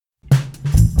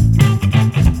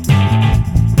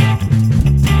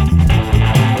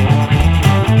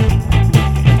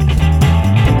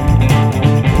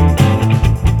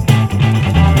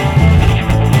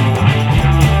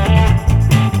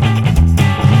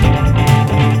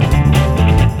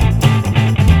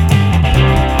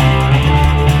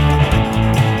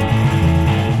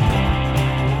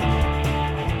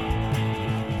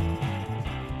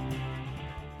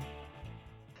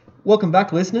Welcome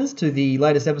back, listeners, to the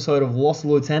latest episode of Lost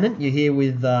Lieutenant. You're here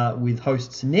with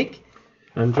hosts Nick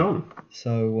and John.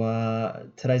 So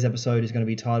today's episode is going to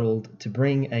be titled "To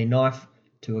Bring a Knife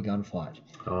to a Gunfight."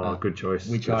 Good choice.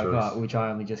 Which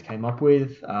I only just came up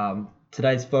with.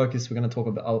 Today's focus, we're going to talk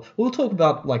about. We'll talk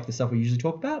about like the stuff we usually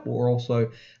talk about, but we're also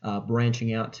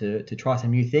branching out to try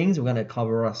some new things. We're going to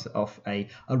cover us off a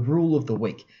rule of the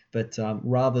week, but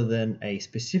rather than a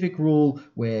specific rule,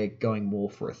 we're going more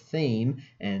for a theme,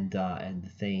 and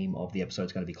the theme of the episode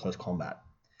is going to be close combat.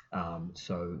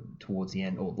 So towards the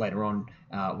end or later on,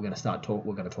 we're going to talk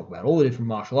about all the different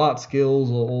martial arts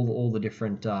skills, all the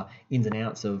different ins and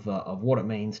outs of what it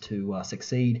means to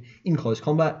succeed in close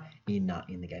combat in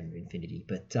the game of Infinity.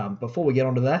 But before we get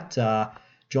onto that,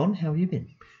 John, how have you been?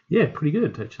 Yeah, pretty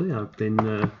good actually. I've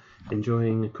been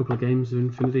enjoying a couple of games of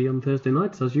Infinity on Thursday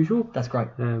nights as usual. That's great.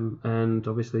 And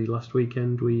obviously last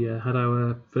weekend we had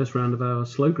our first round of our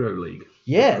Slow Grow League.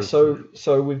 Yeah,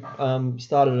 so we've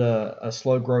started a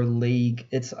Slow Grow League.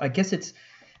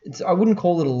 I wouldn't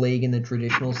call it a league in the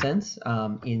traditional sense,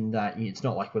 in that it's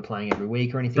not like we're playing every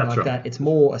week or anything like that. It's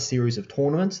more a series of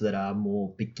tournaments that are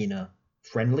more beginner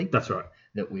friendly. That's right.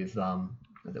 That we've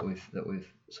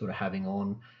sort of having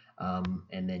on,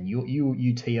 and then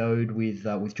you TO'd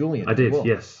with Julian. I did. Well.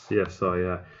 Yes.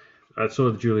 I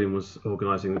saw that Julian was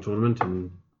organising the tournament, and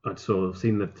I'd sort of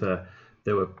seen that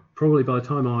there were probably, by the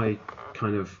time I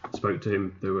kind of spoke to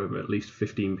him, there were at least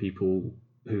 15 people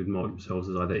who'd marked themselves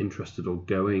as either interested or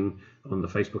going on the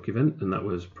Facebook event, and that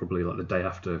was probably like the day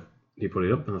after he put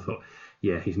it up. And I thought,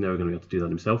 yeah, he's never going to be able to do that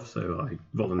himself, so I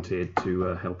volunteered to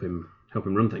help him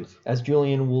run things. As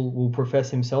Julian will profess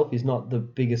himself, he's not the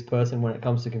biggest person when it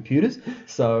comes to computers.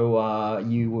 So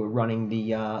you were running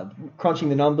crunching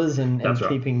the numbers and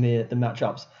keeping the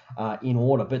matchups in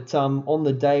order. But on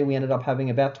the day, we ended up having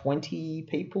about 20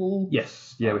 people.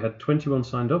 Yes, yeah, we had 21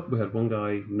 signed up. We had one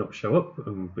guy not show up,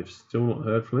 and we've still not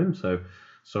heard from him. So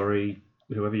sorry,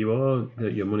 whoever you are,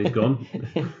 your money's gone.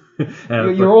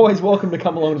 You're always welcome to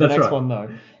come along to the next one, though.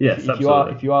 Yes,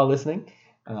 absolutely. If you are listening.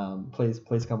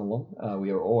 Please come along.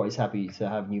 We are always happy to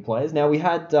have new players. Now we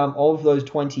had of those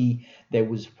 20, there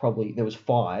was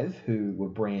 5 who were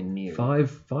brand new.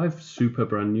 Five super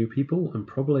brand new people, and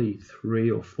probably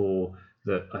 3 or 4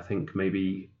 that I think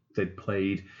maybe they'd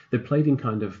played in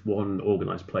kind of one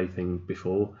organised play thing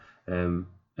before,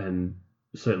 and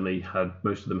certainly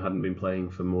most of them hadn't been playing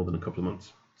for more than a couple of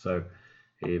months. So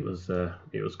it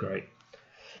was great.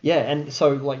 Yeah, and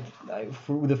so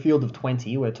for the field of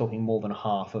 20, we're talking more than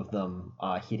half of them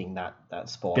are hitting that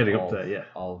spot. Getting up there, yeah.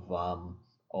 Of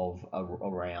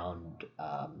around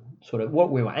sort of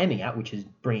what we were aiming at, which is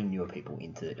bringing newer people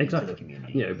into the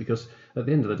community. Yeah, because at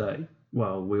the end of the day,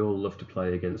 while we all love to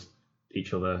play against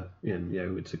each other, and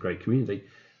it's a great community,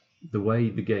 the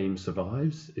way the game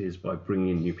survives is by bringing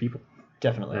in new people.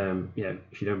 Definitely.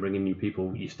 If you don't bring in new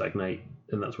people, you stagnate,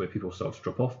 and that's where people start to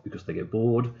drop off because they get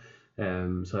bored.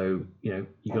 So you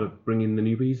got to bring in the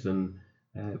newbies, and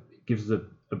it gives us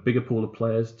a bigger pool of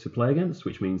players to play against,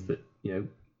 which means that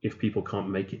if people can't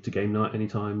make it to game night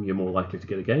anytime, you're more likely to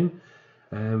get a game.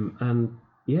 And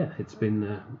yeah, it's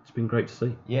been great to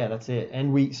see. Yeah, that's it.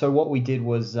 And what we did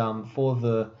was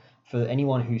for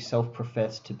anyone who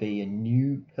self-professed to be a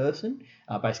new person,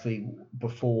 basically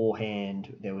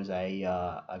beforehand there was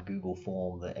a Google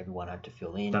form that everyone had to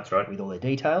fill in. That's right. With all their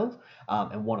details.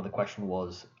 And one of the questions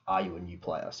was, "Are you a new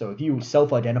player?" So if you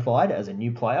self-identified as a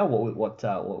new player, what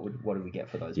do we get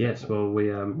for those? Yes, people?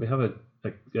 well we have a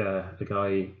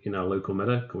guy in our local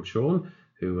meta called Sean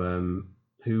who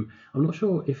I'm not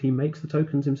sure if he makes the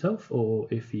tokens himself or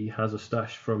if he has a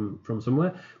stash from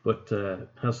somewhere, but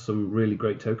has some really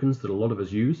great tokens that a lot of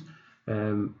us use.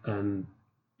 And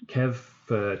Kev,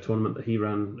 for a tournament that he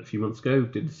ran a few months ago,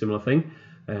 did a similar thing,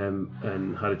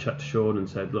 and had a chat to Sean and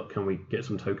said, "Look, can we get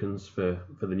some tokens for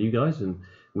the new guys?" And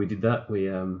we did that. We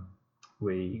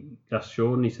asked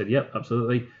Sean, and he said, "Yep,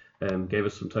 absolutely." Gave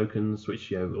us some tokens,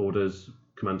 which orders,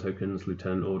 command tokens,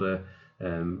 lieutenant order.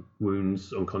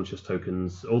 Wounds, unconscious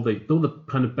tokens, all the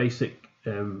kind of basic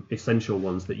essential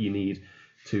ones that you need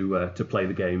to play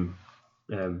the game.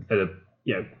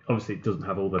 Obviously it doesn't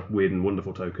have all the weird and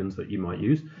wonderful tokens that you might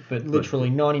use. But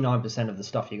literally 99% of the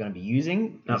stuff you're going to be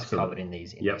using is covered in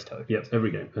these tokens. Yep,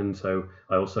 every game. And so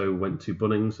I also went to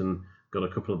Bunnings and got a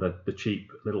couple of the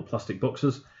cheap little plastic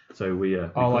boxes. So we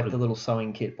the little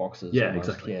sewing kit boxes. Yeah, almost.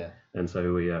 Exactly. Yeah. And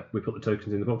so we put the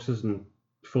tokens in the boxes, and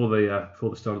before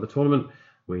the start of the tournament,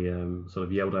 we sort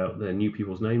of yelled out the new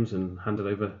people's names and handed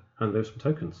over some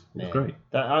tokens. It was great.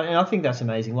 And I think that's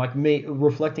amazing. Like me,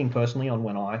 reflecting personally on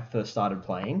when I first started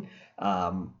playing,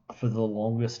 for the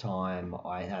longest time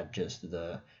I had just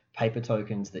the paper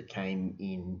tokens that came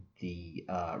in the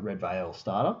Red Veil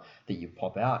starter that you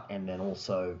pop out, and then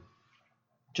also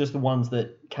just the ones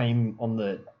that came on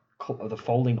the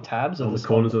folding tabs on the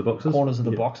corners of the boxes. Corners of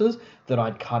the boxes that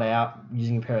I'd cut out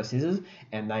using a pair of scissors,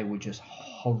 and they were just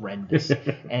horrendous.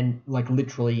 And like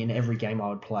literally in every game I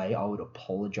would play, I would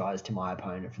apologize to my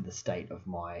opponent for the state of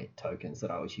my tokens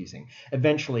that I was using.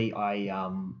 Eventually, I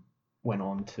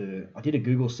I did a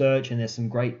Google search, and there's some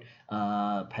great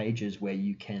pages where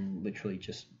you can literally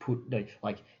just put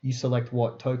like you select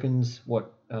what tokens,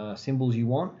 what symbols you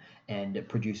want, and it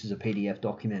produces a PDF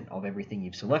document of everything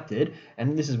you've selected.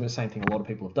 And this is the same thing a lot of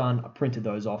people have done. I printed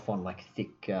those off on like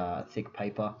thick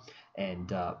paper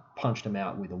and punched them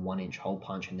out with a 1-inch hole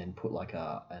punch, and then put like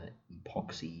an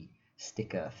epoxy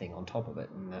sticker thing on top of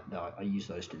it, and I use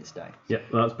those to this day. Yeah,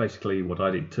 well, that's basically what I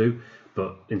did too.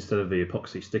 But instead of the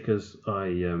epoxy stickers,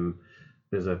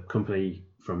 there's a company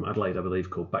from Adelaide, I believe,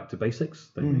 called Back to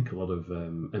Basics. They make a lot of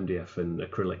MDF and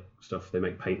acrylic stuff. They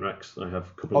make paint racks. I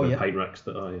have a couple of paint racks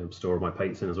that I store my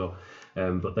paints in as well.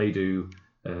 But they do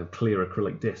clear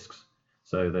acrylic discs,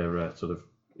 so they're sort of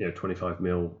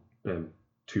 25mm,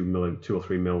 2 or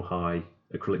 3 mil high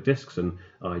acrylic discs, and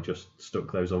I just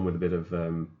stuck those on with a bit of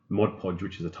Mod Podge,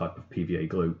 which is a type of PVA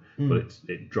glue, but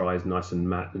it dries nice and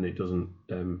matte, and it doesn't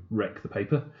wreck the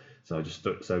paper. So I just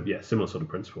stuck. So yeah, similar sort of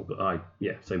principle, but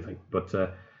same thing. But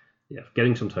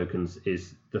getting some tokens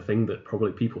is the thing that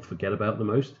probably people forget about the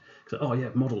most. Because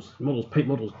models, paint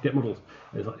models, get models.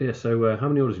 And it's like, so how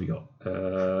many orders have you got?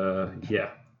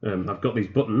 I've got these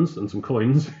buttons and some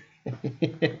coins.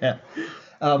 Yeah.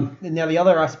 Now the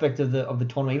other aspect of the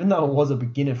tournament, even though it was a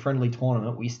beginner-friendly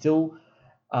tournament, we still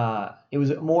it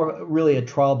was more really a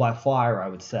trial by fire, I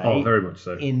would say. Oh, very much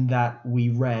so. In that we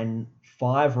ran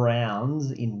 5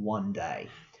 rounds in one day.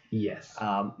 Yes.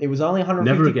 It was only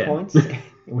 150 points. It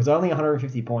was only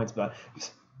 150 points, but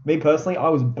me personally, I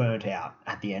was burnt out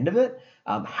at the end of it.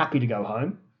 Happy to go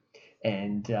home.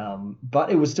 And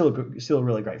but it was still a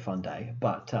really great fun day.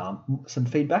 But some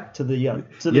feedback to the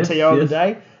TO of the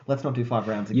day. Let's not do 5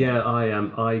 rounds again. Yeah,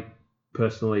 I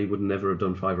personally would never have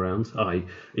done 5 rounds.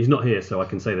 He's not here, so I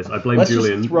can say this. I blame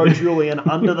Julian. Let's just throw Julian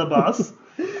under the bus.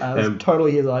 It was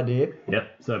totally his idea. Yeah.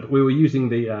 So we were using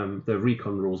the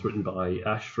recon rules written by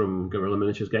Ash from Guerrilla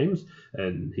Miniatures Games,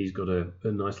 and he's got a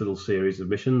nice little series of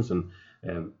missions, and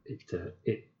they're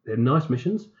nice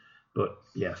missions. But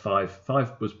yeah, 5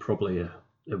 was probably a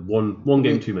one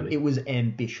game too many. It was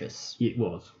ambitious. It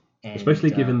was, especially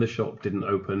given the shop didn't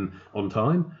open on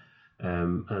time,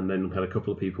 and then had a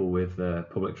couple of people with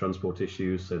public transport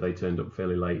issues, so they turned up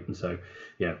fairly late, and so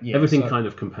everything kind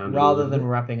of compounded. Rather than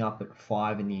wrapping up at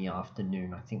 5 in the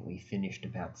afternoon, I think we finished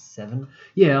about 7.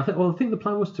 Yeah, I think the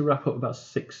plan was to wrap up about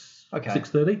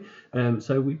 6:30.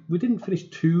 So we didn't finish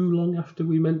too long after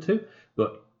we meant to,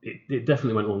 but it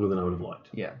definitely went longer than I would have liked.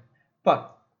 Yeah.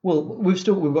 But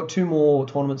we've got 2 more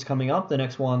tournaments coming up. The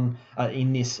next one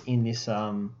in this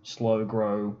slow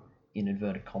grow, in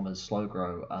inverted commas, slow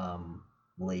grow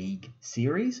league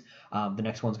series. The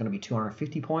next one's going to be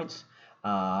 250 points.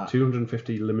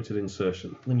 250 limited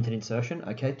insertion. Limited insertion.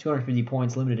 Okay, 250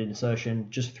 points, limited insertion,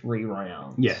 just 3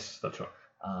 rounds. Yes, that's right.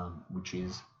 Which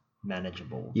is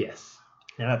manageable. Yes.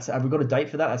 Now have we got a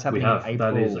date for that? That's happening in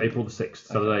April. That is April the 6th,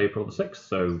 Saturday, April the 6th.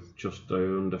 So just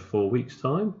under 4 weeks'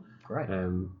 time. Great.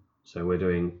 So we're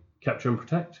doing capture and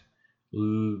protect,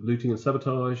 looting and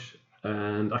sabotage,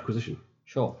 and acquisition.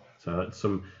 Sure. So that's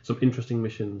some interesting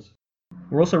missions.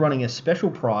 We're also running a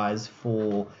special prize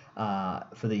for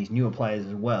these newer players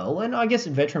as well, and I guess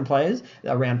veteran players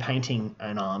around painting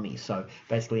an army. So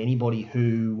basically anybody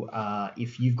who,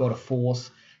 if you've got a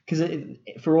force, because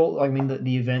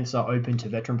the events are open to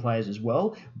veteran players as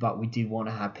well, but we did want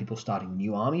to have people starting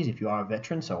new armies if you are a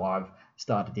veteran. So I've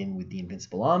started in with the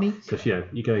Invincible Army. Because you're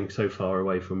going so far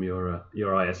away from your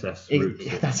ISS roots.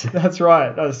 That's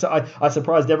right. I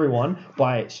surprised everyone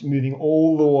by moving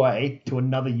all the way to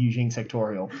another Eugene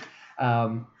Sectorial.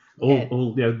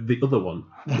 The other one.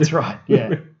 That's right.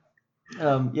 Yeah.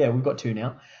 We've got 2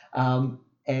 now.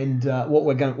 And what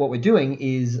we're doing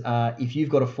is if you've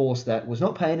got a force that was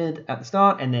not painted at the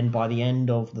start, and then by the end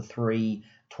of the 3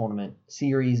 tournament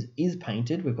series is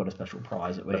painted, we've got a special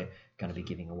prize that we're going to be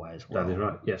giving away as well. That is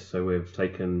right. Yes. So we've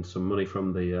taken some money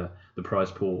from the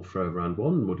prize pool for round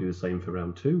 1. We'll do the same for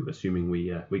round 2, assuming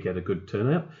we get a good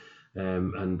turnout,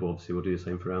 and obviously we'll do the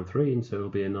same for round 3. And so it'll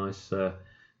be a nice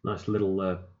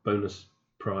little bonus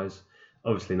prize.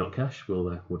 Obviously not cash.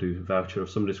 We'll do a voucher of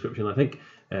some description, I think.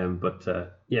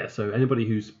 So anybody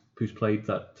who's played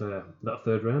that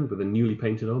 3rd round with a newly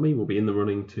painted army will be in the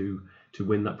running to to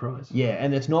win that prize. Yeah,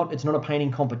 and it's not a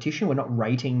painting competition. We're not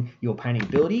rating your painting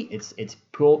ability. It's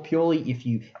purely if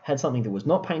you had something that was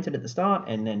not painted at the start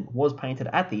and then was painted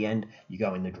at the end, you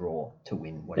go in the draw to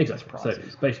win whatever this prize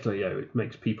is. So basically, it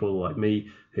makes people like me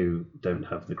who don't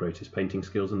have the greatest painting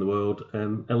skills in the world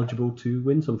eligible to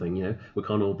win something. We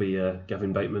can't all be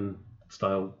Gavin Bateman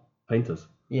style painters.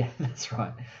 Yeah, that's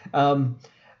right.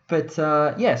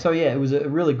 It was a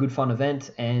really good fun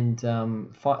event, and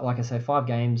like I say, 5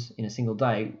 games in a single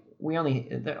day.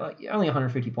 They're only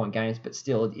 150-point games, but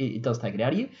still, it does take it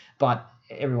out of you. But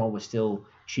everyone was still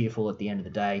cheerful at the end of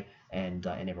the day, and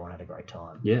everyone had a great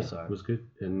time. Yeah, so it was good,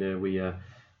 and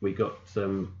we got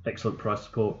some excellent prize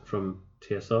support from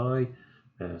TSI,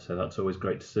 so that's always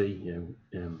great to see.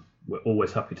 We're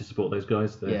always happy to support those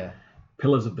guys. They're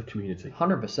pillars of the community.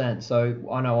 100%. So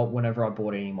I know whenever I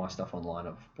bought any of my stuff online,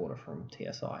 I've bought it from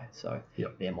TSI. So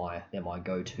they're my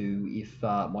go-to if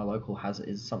my local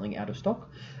is something out of stock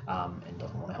and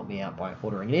doesn't want to help me out by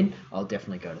ordering it in. I'll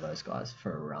definitely go to those guys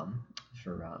for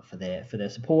their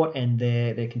support and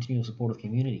their continual support of the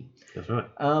community. That's right.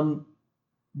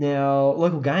 Now,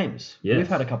 local games. Yes. We've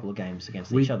had a couple of games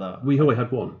against each other. We only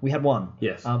had one. We had one.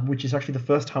 Yes. Which is actually the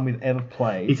first time we've ever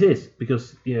played. It is,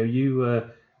 because you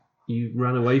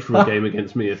ran away from a game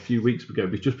against me a few weeks ago,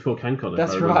 just before CanCon.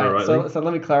 That's right. So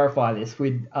let me clarify this.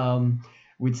 We'd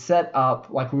set up,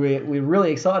 like we were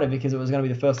really excited because it was going to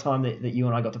be the first time that you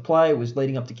and I got to play. It was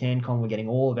leading up to CanCon. We're getting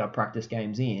all of our practice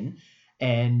games in.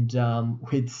 And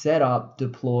we'd set up,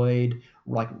 deployed,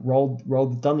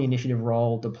 rolled, done the initiative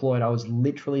roll, deployed. I was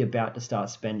literally about to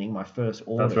start spending my first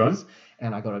orders. That's right.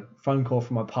 And I got a phone call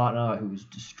from my partner who was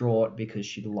distraught because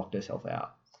she'd locked herself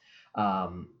out.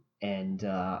 And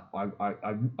I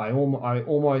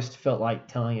almost felt like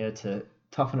telling her to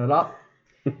toughen it up.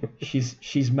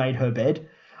 She's made her bed.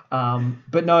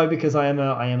 But no, because I am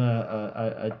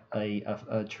a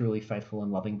truly faithful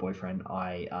and loving boyfriend.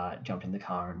 I jumped in the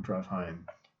car and drove home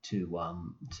to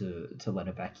let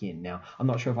her back in. Now, I'm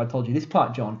not sure if I told you this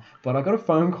part, John, but I got a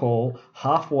phone call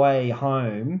halfway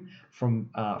home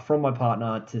from my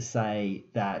partner to say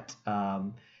that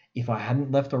if I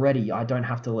hadn't left already, I don't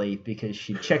have to leave because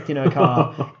she checked in her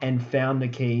car and found the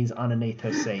keys underneath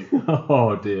her seat.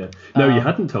 Oh dear! No, you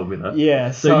hadn't told me that.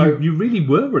 Yeah, so you really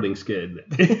were running scared.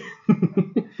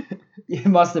 It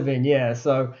must have been, yeah.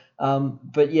 So,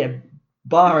 but yeah,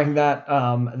 barring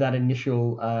that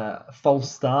initial false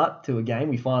start to a game,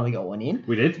 we finally got one in.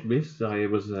 We did. Yes,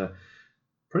 it was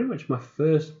pretty much my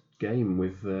first game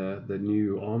with the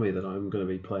new army that I'm going to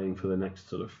be playing for the next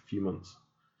sort of few months,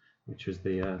 which was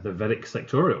the Vedic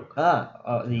Sectorial.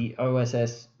 The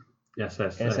OSS.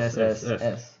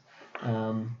 SSS.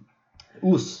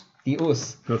 US. The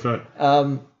US. That's right.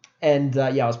 I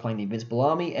was playing the Invincible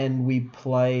Army, and we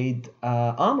played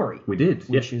Armory. We did.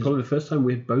 Yes, probably the first time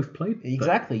we had both played.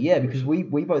 Exactly, yeah, because we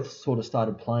both sort of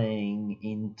started playing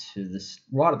into this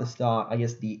right at the start, I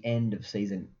guess the end of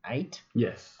Season 8.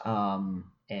 Yes.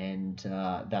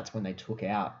 That's when they took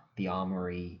out the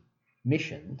Armory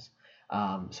missions.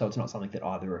 So it's not something that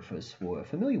either of us were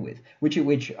familiar with. Which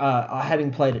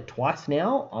having played it twice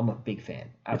now, I'm a big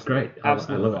fan. Absolutely, it's great.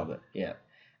 Absolutely love it. Yeah.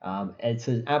 It's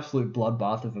an absolute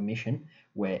bloodbath of a mission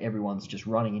where everyone's just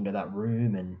running into that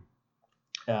room and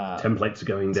templates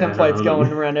going down. Templates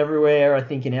going around everywhere. I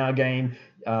think in our game,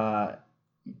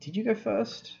 did you go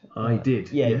first? I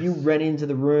did. Yeah, yes. You ran into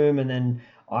the room and then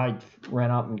I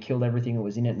ran up and killed everything that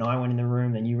was in it, and I went in the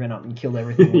room. Then you ran up and killed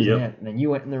everything that was in it, and then you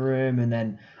went in the room, and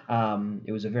then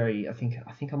it was a very. I think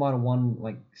I might have won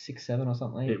like 6-7 or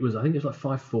something. I think it was like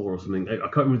 5-4 or something. I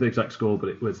can't remember the exact score, but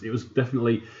it was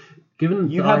definitely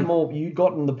given. You had more. You'd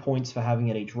gotten the points for having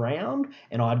it each round,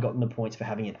 and I'd gotten the points for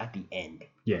having it at the end.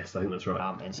 Yes, I think that's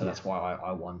right. And so that's why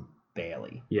I won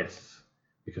barely. Yes,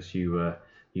 because you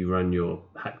ran your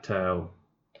Hacktail.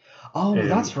 Oh,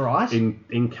 that's right.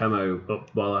 In camo up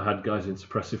while I had guys in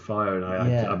suppressive fire, and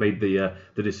I made the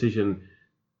decision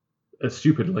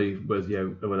stupidly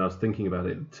when I was thinking about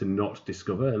it to not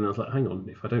discover, and I was like, hang on,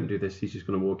 if I don't do this, he's just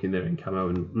going to walk in there in camo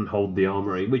and hold the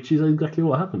armory, which is exactly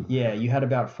what happened. Yeah, you had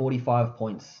about 45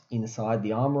 points inside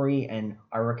the armory, and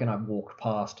I reckon I walked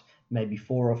past maybe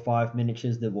 4 or 5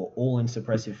 miniatures that were all in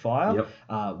suppressive fire.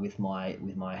 With my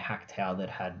Hacktail that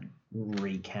had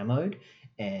re-camoed.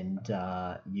 And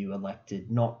you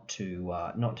elected not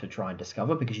to try and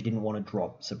discover because you didn't want to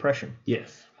drop suppression.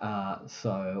 Yes.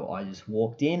 So I just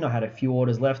walked in. I had a few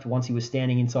orders left. Once he was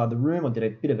standing inside the room, I did a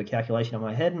bit of a calculation in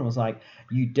my head and was like,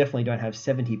 you definitely don't have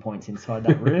 70 points inside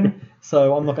that room,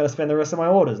 so I'm not going to spend the rest of my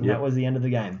orders. And that was the end of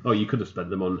the game. Oh, you could have spent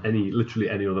them on literally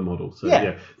any other model. So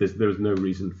there was no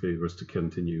reason for us to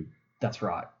continue. That's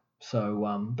right.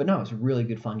 But no, it's a really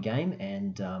good fun game,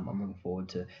 and I'm looking forward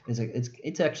to.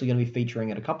 It's actually going to be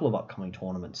featuring at a couple of upcoming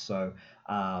tournaments. So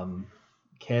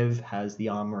Kev has the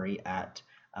armory at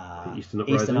The Eastern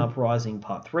Eastern Uprising, Uprising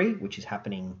Part 3, which is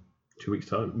happening 2 weeks'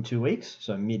 time. in 2 weeks,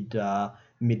 so mid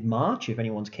March. If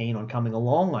anyone's keen on coming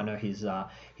along, I know he's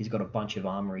got a bunch of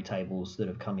armory tables that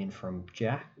have come in from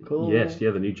Jackal. Yes,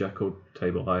 yeah, the new Jackal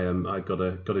table. I got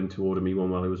him to order me one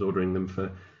while I was ordering them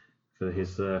for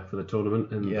the tournament,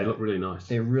 and they look really nice.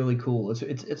 They're really cool.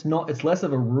 It's less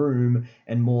of a room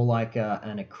and more like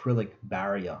an acrylic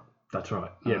barrier. That's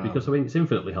right. Yeah, because I mean it's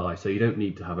infinitely high, so you don't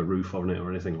need to have a roof on it or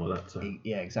anything like that. So.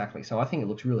 Yeah, exactly. So I think it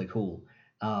looks really cool.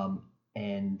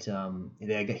 He's going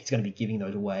to be giving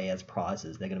those away as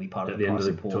prizes. They're going to be part of the prize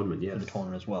support for the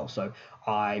tournament as well. So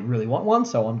I really want one,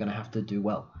 so I'm going to have to do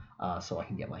well, so I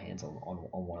can get my hands on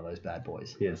one of those bad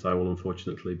boys. Yes, I will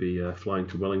unfortunately be flying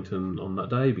to Wellington on that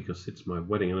day because it's my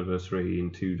wedding anniversary in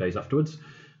 2 days afterwards.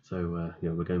 So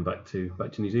we're going back to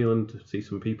New Zealand to see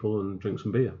some people and drink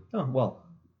some beer. Oh well,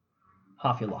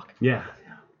 half your luck. Yeah.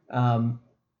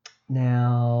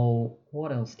 Now,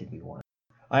 what else did we want?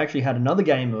 I actually had another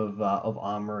game of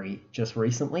Armory just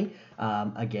recently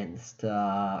against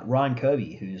Ryan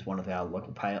Kirby, who's one of our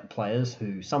local players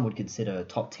who some would consider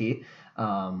top tier.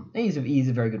 He's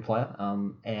a very good player,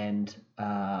 and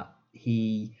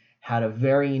he had a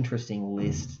very interesting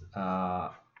list.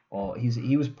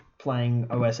 He was playing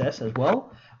OSS as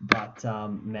well, but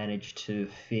managed to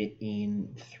fit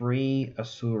in 3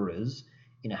 Asuras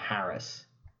in a Harris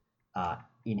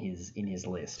in his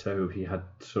list. So he had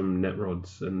some net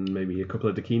rods and maybe a couple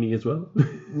of Dakini as well.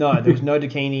 No, there was no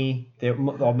Dakini.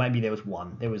 Or maybe there was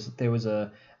one. There was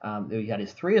a he had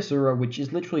his 3 Asura, which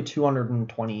is literally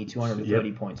 220,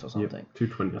 230 points or something. Yep,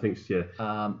 220, I think. Yeah.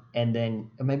 And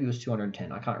then maybe it was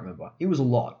 210. I can't remember. It was a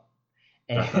lot.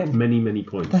 And that's many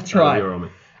points. That's right. Your army.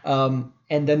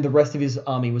 And then the rest of his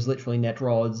army was literally net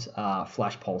rods,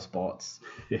 flash pulse bots.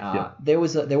 There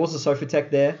was a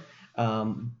Sophatech there.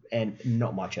 And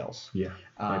not much else. Yeah,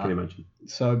 I can imagine.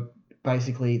 So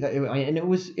basically,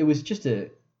 it was just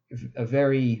a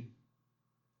very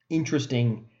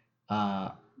interesting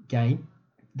game.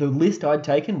 The list I'd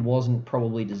taken wasn't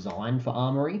probably designed for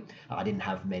Armory. I didn't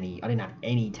have any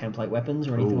template weapons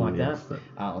or anything that.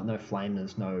 No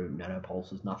flamers, no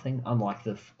nanopulses, nothing. Unlike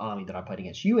the army that I played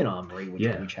against you in Armory,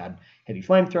 which had heavy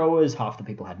flamethrowers, half the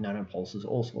people had nanopulses,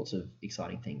 all sorts of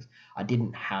exciting things. I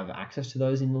didn't have access to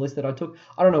those in the list that I took.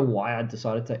 I don't know why I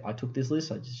decided I took this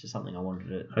list. It's just something I wanted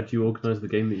to. Had you organised the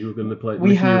game that you were going to play? You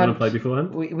were going to play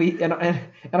beforehand?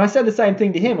 And I said the same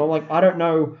thing to him. I'm like, I don't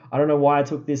know why I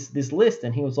took this list,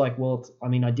 and he was like, well,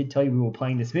 I did tell you we were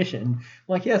playing this mission. I'm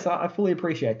like, yes, I fully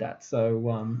appreciate that.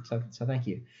 So thank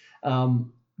you.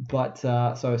 So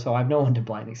I have no one to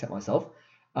blame except myself.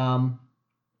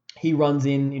 He runs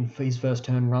in his first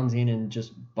turn, runs in and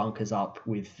just bunkers up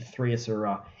with 3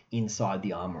 Asura inside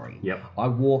the armory. Yep. I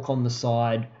walk on the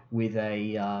side with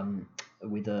the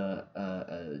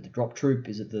drop troop.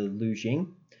 Is it the Lu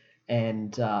Jing?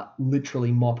 And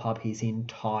literally mop up his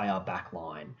entire back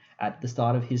line at the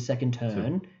start of his second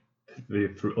turn. So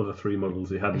the other 3 models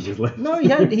he had in his list. No,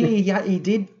 he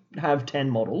did have 10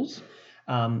 models.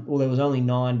 Well, there was only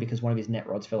 9 because one of his net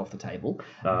rods fell off the table.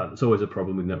 It's always a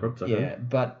problem with net rods.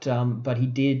 But he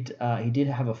did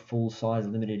have a full size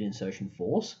limited insertion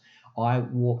force. I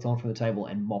walked on from the table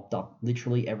and mopped up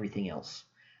literally everything else.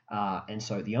 And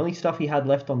so the only stuff he had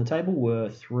left on the table were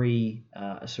 3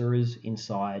 Asuras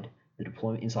inside the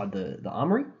deployment, inside the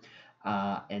armory,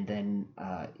 and then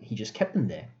he just kept them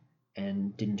there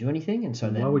and didn't do anything. And so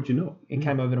then why would you not? It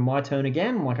came over to my turn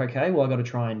again. I'm like, okay, well I got to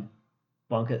try and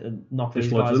knock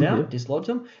these guys out, dislodge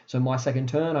them. So my second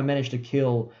turn, I managed to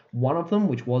kill one of them,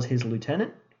 which was his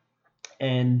lieutenant,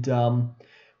 and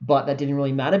but that didn't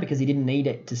really matter because he didn't need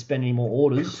it to spend any more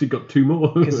orders. He got 2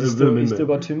 more. Because he still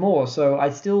got 2 more. So I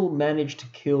still managed to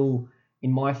kill,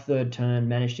 in my third turn,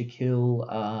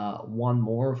 one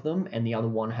more of them, and the other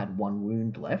one had 1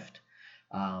 wound left,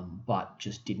 but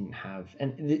just didn't have.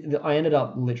 And I ended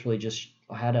up literally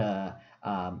I had a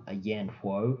Yan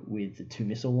Huo with 2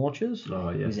 missile launchers. Oh,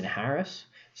 yes. He was in Harris.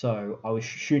 So I was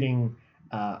shooting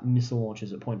missile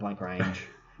launchers at point blank range.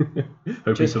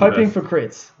 hoping for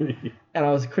crits. And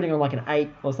I was critting on like an 8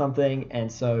 or something,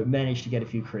 and so managed to get a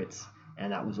few crits.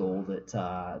 And that was all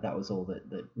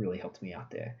that really helped me out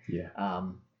there. Yeah.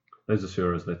 Those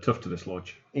Asuras, they're tough to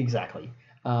dislodge. Exactly.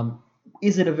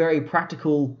 Is it a very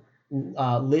practical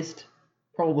list?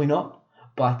 Probably not.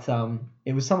 But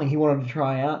it was something he wanted to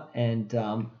try out, and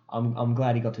I'm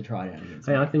glad he got to try it out again.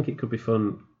 Hey, I think it could be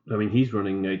fun I mean, he's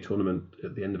running a tournament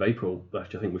at the end of April,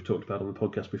 which I think we've talked about on the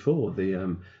podcast before.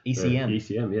 The ECM.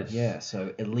 ECM, yes. Yeah,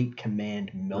 so Elite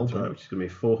Command Melbourne. That's right, which is going to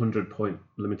be a 400-point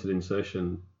limited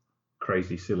insertion,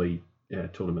 crazy, silly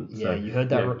tournament. Yeah, so, you heard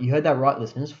that. You heard that right,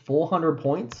 listeners. 400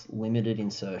 points, limited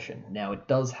insertion. Now it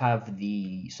does have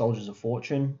the Soldiers of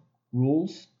Fortune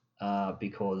rules,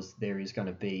 because there is going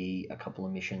to be a couple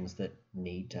of missions that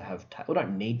need to have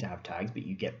don't need to have tags, but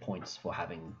you get points for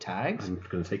having tags. I'm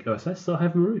going to take OSS, so I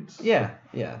have my roots. Yeah.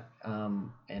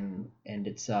 And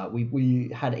it's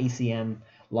we had ECM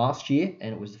last year,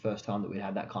 and it was the first time that we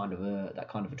had that kind of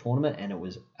a tournament, and it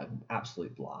was an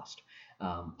absolute blast.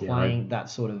 Playing that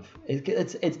sort of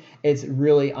it's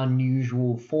really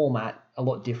unusual format, a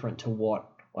lot different to what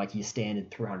like your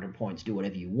standard 300 points, do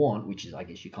whatever you want, which is I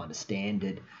guess your kind of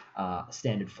standard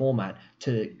format,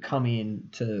 to come in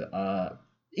to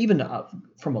even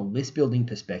from a list building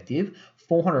perspective,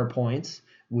 400 points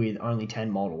with only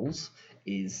 10 models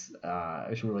is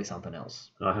really something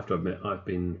else. I have to admit, I've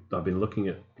been looking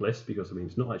at lists because I mean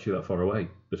it's not actually that far away.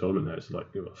 The tournament now, it's like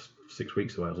 6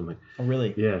 weeks away or something. Oh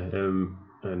really? Yeah.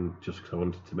 And just because I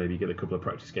wanted to maybe get a couple of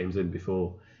practice games in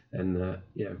before, and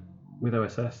with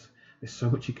OSS, there's so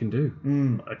much you can do.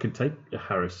 I could take a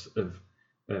Harris of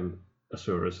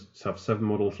Asuras, have 7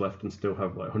 models left, and still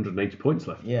have like 180 points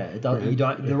left. Yeah, it does. You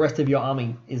don't. The rest of your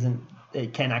army isn't.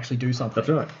 It can actually do something. That's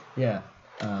right. Yeah.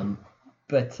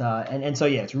 So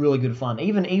yeah, it's really good fun.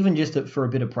 Even just for a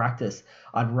bit of practice,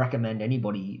 I'd recommend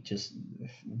anybody just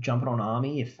jumping on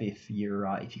Army if you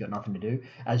got nothing to do.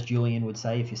 As Julian would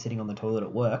say, if you're sitting on the toilet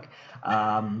at work.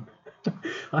 I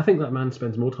think that man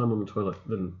spends more time on the toilet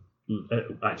than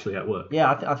actually at work.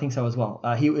 Yeah, I think so as well.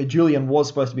 Julian was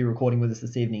supposed to be recording with us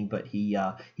this evening, but he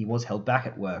was held back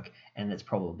at work, and it's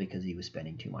probably because he was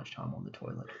spending too much time on the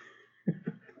toilet.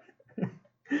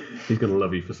 He's going to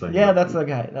love you for saying that. That's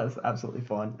okay. That's absolutely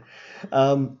fine.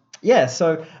 So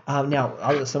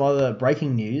now some other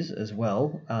breaking news as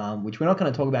well, which we're not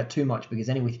going to talk about too much because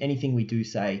anything we do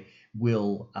say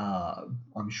will,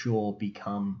 I'm sure,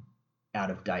 become out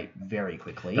of date very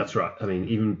quickly. That's right. I mean,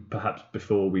 even perhaps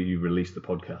before we release the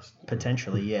podcast.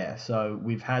 Potentially, yeah. So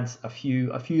we've had a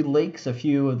few leaks, a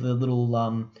few of the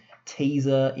little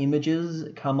teaser images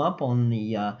come up on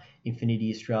the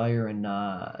Infinity Australia and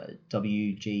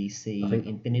WGC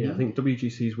Infinity. Yeah, I think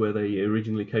WGC is where they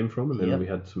originally came from, and then we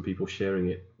had some people sharing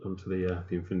it onto the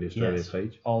Infinity Australia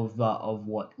page of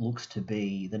what looks to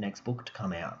be the next book to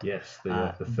come out. Yes,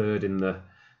 the third in the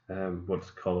what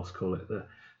does Carlos call it?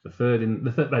 The third in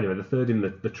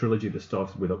the trilogy that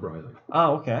started with Uprising.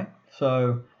 Oh, okay.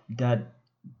 So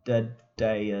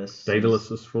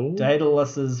Daedalus's Fall.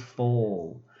 Daedalus's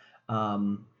Fall,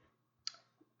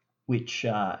 which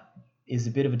is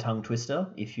a bit of a tongue twister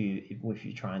if you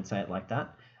try and say it like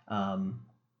that. But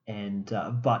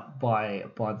by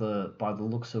the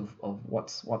looks of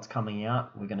what's coming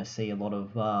out, we're going to see a lot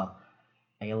of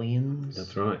aliens.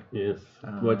 That's right. Yes.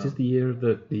 Well, it is the year of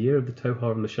the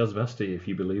Tohar and the Shazvasti, if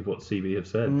you believe what CB have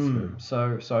said.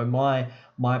 So my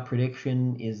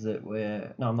prediction is that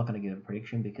I'm not going to give a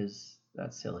prediction because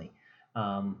that's silly.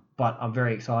 But I'm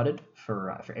very excited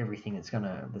for everything that's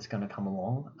gonna come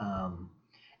along.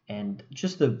 And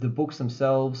just the books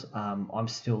themselves, I'm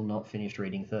still not finished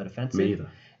reading Third Offensive. Me either.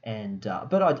 And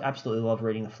but I absolutely love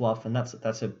reading the fluff, and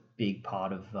that's a big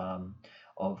part of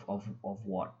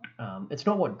what it's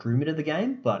not what drew me to the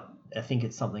game, but I think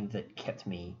it's something that kept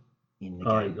me in the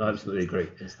game. I absolutely agree.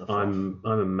 I'm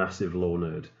a massive lore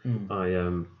nerd.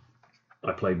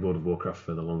 I played World of Warcraft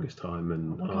for the longest time,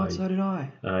 and oh my God, so did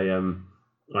I.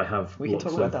 I have. We can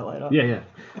talk about that later. Yeah.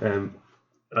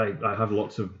 I have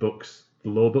lots of books,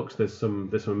 lore books. There's some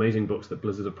amazing books that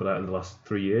Blizzard have put out in the last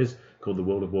 3 years called the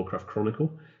World of Warcraft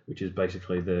Chronicle, which is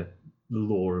basically the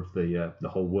lore of the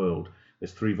whole world.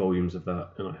 There's 3 volumes of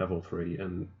that, and I have all 3,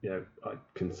 and I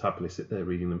can happily sit there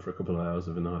reading them for a couple of hours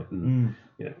of a night, and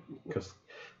because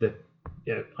what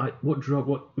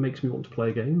makes me want to play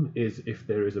a game is if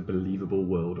there is a believable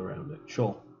world around it.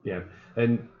 Sure. Yeah,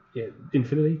 and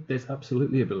Infinity, there's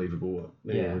absolutely a believable world.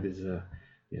 Yeah, there's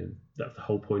that's the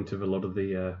whole point of a lot of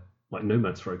the like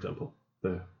Nomads, for example.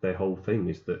 Their whole thing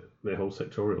is that their whole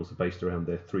sectorials are based around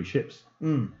their 3 ships.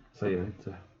 So it's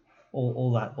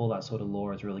all that sort of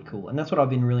lore is really cool, and that's what I've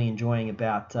been really enjoying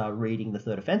about reading the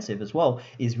Third Offensive as well.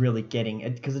 Is really getting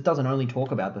it, because it doesn't only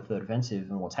talk about the Third Offensive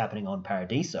and what's happening on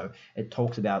Paradiso. It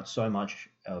talks about so much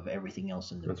of everything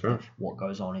else and what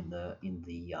goes on in the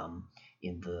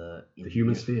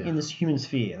human sphere. In this human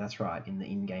sphere, that's right. In the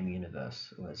in-game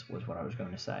universe was what I was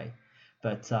going to say.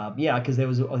 But because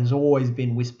there's always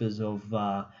been whispers of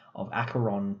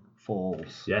Acheron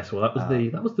Falls. Yes, well,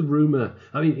 that was the rumor.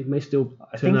 I mean, it may still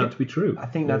turn out to be true. I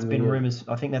think that's been rumors.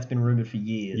 I think that's been rumored for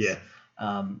years. Yeah.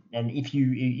 And if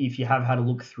you have had a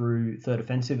look through Third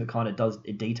Offensive,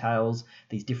 it details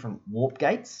these different warp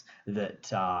gates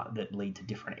that lead to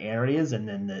different areas, and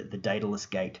then the Daedalus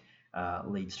gate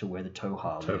leads to where the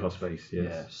Toha space. Yes.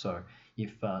 Yeah. So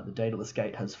if the Daedalus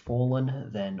gate has fallen,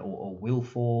 then or will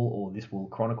fall, or this will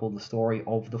chronicle the story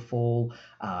of the fall.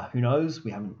 Who knows?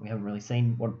 We haven't really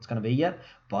seen what it's going to be yet,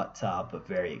 but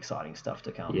very exciting stuff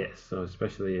to come. Yes. So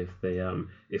especially if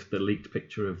the leaked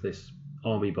picture of this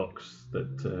army box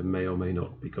that may or may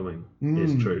not be coming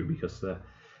is true, because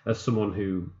as someone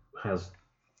who has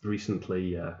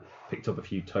recently picked up a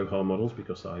few Toha models,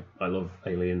 because I love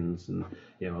aliens and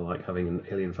I like having an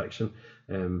alien faction,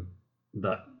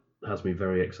 that has me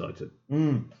very excited.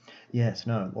 Yes,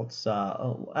 no, lots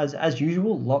as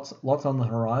usual, lots on the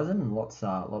horizon, and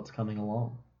lots coming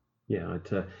along. Yeah,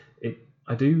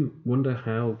 I do wonder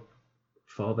how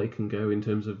far they can go in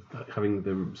terms of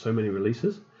having so many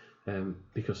releases.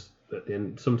 Because at the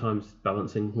end, sometimes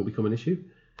balancing will become an issue,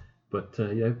 but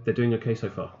they're doing okay so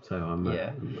far. So I'm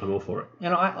all for it.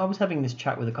 And I was having this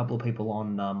chat with a couple of people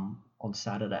on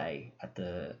Saturday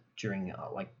during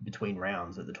between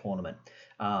rounds at the tournament,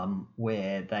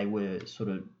 where they were sort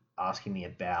of asking me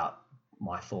about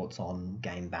my thoughts on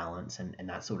game balance and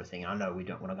that sort of thing. I know we're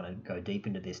not going to go deep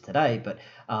into this today, but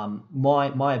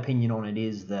my opinion on it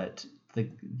is that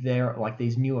they're like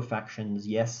these newer factions.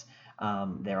 Yes.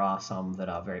 There are some that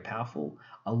are very powerful.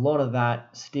 A lot of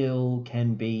that still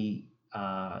can be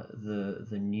the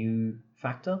new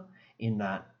factor, in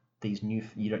that these new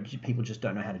people just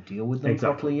don't know how to deal with them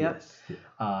properly yet. Yes.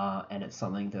 Yeah. And it's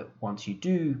something that once you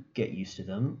do get used to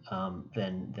them,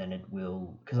 then it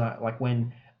will. Because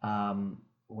when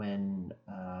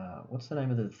what's the name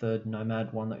of the third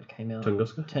Nomad one that came out?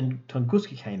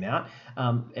 Tunguska came out.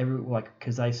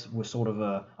 Because they were sort of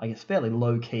a, I guess, fairly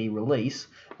low key release,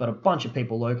 but a bunch of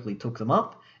people locally took them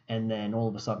up, and then all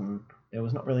of a sudden there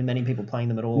was not really many people playing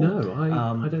them at all. No,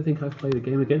 I don't think I've played a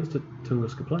game against a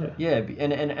Tunguska player. Yeah,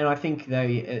 and I think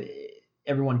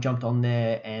everyone jumped on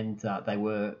there, and they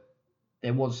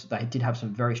did have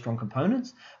some very strong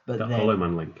components, but that Hollow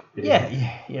Man link. Yeah.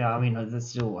 I mean, that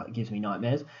still gives me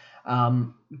nightmares.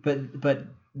 But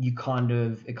it kind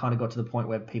of got to the point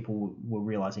where people were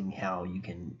realizing how you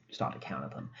can start to counter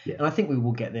them. Yeah. And I think we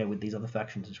will get there with these other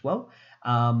factions as well.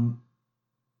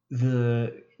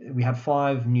 We had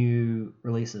 5 new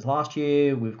releases last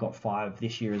year. We've got 5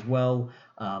 this year as well.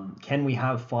 Can we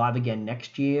have 5 again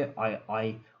next year?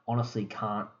 I honestly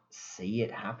can't see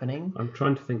it happening. I'm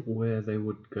trying to think where they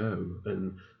would go,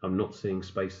 and I'm not seeing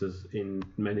spaces in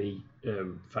many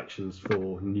factions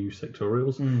for new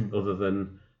sectorials, other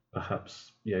than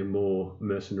perhaps more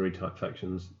mercenary type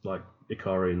factions like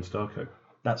Ikari and Starco.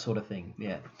 That sort of thing,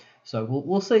 yeah. So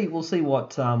we'll see what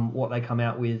they come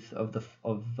out with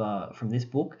from this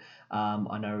book.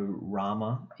 I know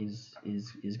Rama is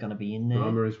going to be in there.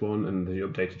 Rama is one, and the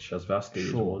updated Shazvasti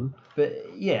is one.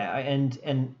 But yeah,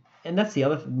 and that's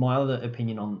my other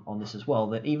opinion on this as well,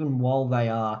 that even while they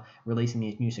are releasing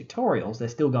these new sectorials, they're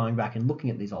still going back and looking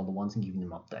at these older ones and giving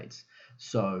them updates.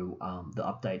 So the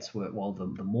updates were, while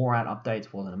the Morat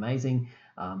updates wasn't amazing,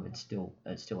 it's still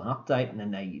an update, and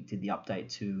then they did the update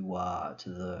to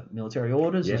the military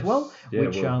orders as well,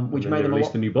 which made them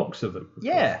released a new box of them.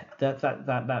 Yeah,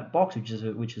 that box, which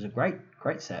is a great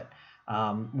set,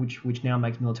 which now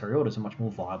makes military orders a much more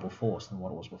viable force than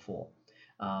what it was before.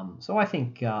 So I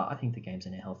think the game's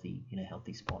in a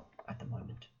healthy spot at the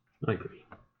moment. I agree.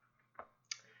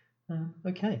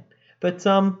 Okay, but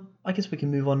I guess we can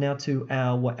move on now to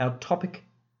our topic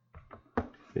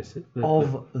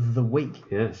of the week.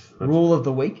 Yes. Rule of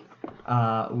the week.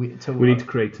 We need to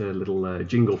create a little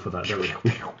jingle for that, don't we?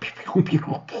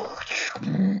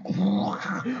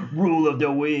 Rule of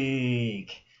the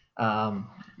week.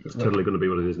 It's totally going to be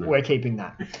what it is now. We're keeping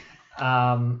that.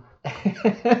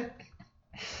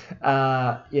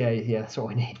 That's what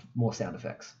we need. More sound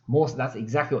effects. That's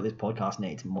exactly what this podcast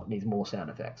needs. Needs more sound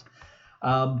effects.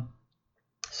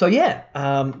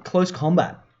 Close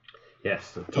combat.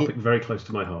 Yes, a topic very close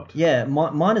to my heart. Yeah,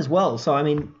 mine as well. So I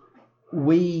mean,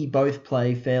 we both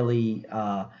play fairly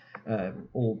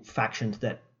all factions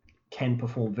that can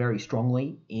perform very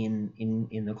strongly in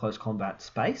the close combat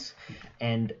space,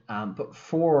 and but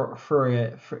from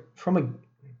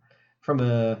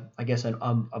a I guess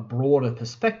a broader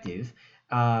perspective,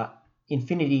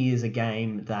 Infinity is a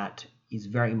game that is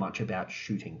very much about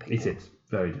shooting people. It is,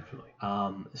 very definitely.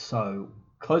 So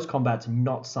close combat's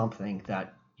not something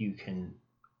that you can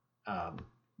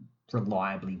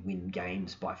reliably win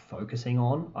games by focusing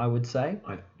on, I would say.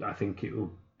 I think it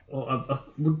will. Well, I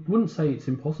wouldn't say it's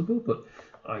impossible, but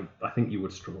I think you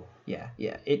would struggle. Yeah.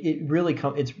 It really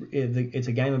it's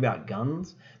a game about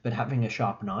guns, but having a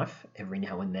sharp knife every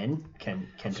now and then can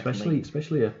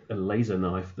Especially a laser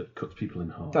knife that cuts people in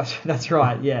half. That's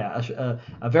right. Yeah,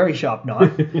 a very sharp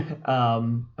knife,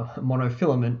 a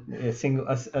monofilament,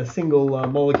 a single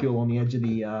molecule on the edge of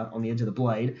the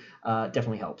blade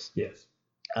definitely helps. Yes.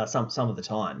 Some of the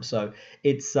time. So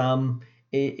it's a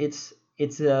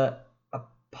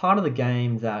part of the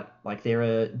game that, like, there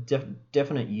are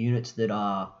definite units that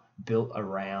are built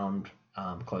around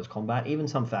close combat. Even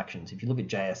some factions. If you look at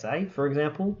JSA, for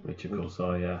example, which of course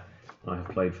I have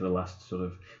played for the last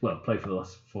 4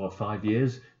 or 5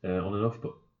 years on and off,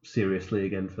 but seriously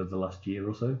again for the last year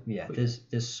or so. Yeah,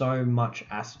 there's so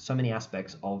many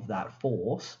aspects of that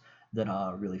force that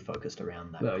are really focused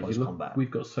around that close combat.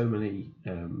 We've got so many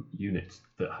units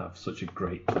that have such a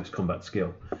great close combat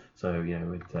skill. So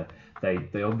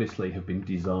they obviously have been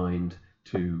designed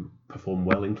to perform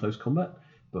well in close combat,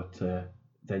 but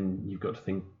then you've got to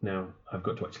think, now I've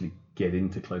got to actually get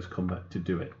into close combat to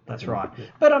do it. That's right. Yeah.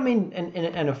 But I mean,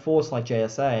 and a force like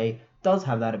JSA does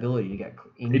have that ability to get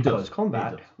in close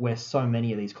combat, where so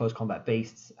many of these close combat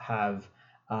beasts have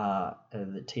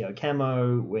the TO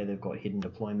camo, where they've got hidden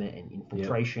deployment and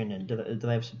infiltration, and do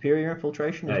they have superior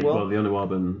infiltration as well? Well, the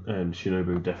Onuaban and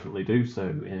Shinobu definitely do.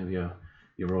 So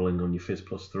you're rolling on your Fizz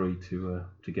 +3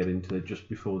 to get into just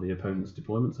before the opponent's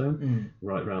deployment zone,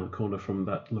 right around the corner from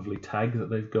that lovely tag that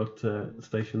they've got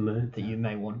stationed there. That you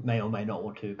may or may not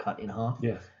want to cut in half.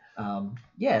 Yes.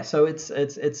 So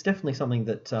it's definitely something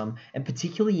that, and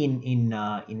particularly in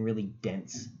really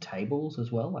dense tables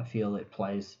as well, I feel it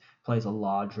plays a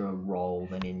larger role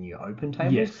than in your open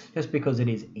tables, just because it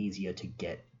is easier to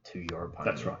get to your opponent.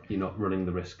 That's right. You're not running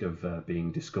the risk of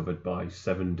being discovered by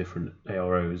 7 different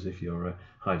AROs if you're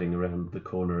hiding around the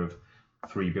corner of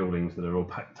 3 buildings that are all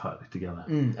packed tightly together.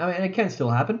 I mean, it can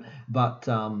still happen, but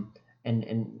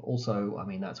and also, I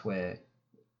mean, that's where,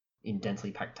 in densely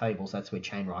packed tables, that's where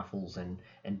chain rifles and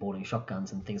boarding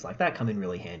shotguns and things like that come in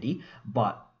really handy.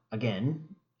 But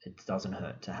again, it doesn't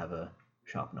hurt to have a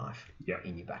sharp knife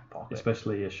in your back pocket.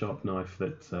 Especially a sharp knife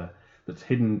that's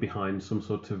hidden behind some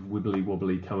sort of wibbly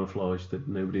wobbly camouflage that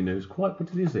nobody knows quite what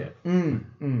it is yet.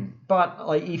 But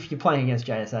like, if you're playing against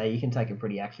JSA, you can take a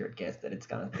pretty accurate guess that it's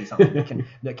going to be something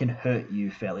that can hurt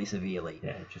you fairly severely.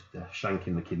 Yeah, just shank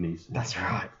in the kidneys. That's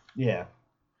right. Yeah.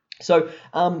 So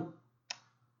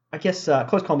I guess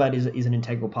close combat is an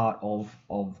integral part of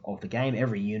the game.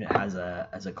 Every unit has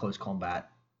a close combat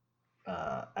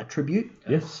attribute.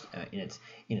 Yes. In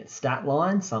its stat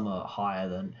line. Some are higher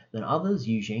than others.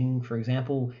 Yu Jing, for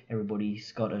example,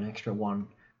 everybody's got an extra 1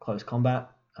 close combat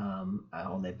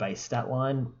on their base stat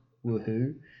line.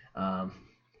 Woohoo!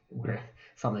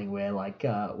 Something where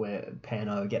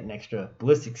Pano get an extra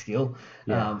ballistic skill.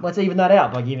 Let's even that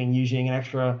out by giving Yu Jing an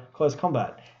extra close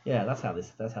combat. Yeah, that's how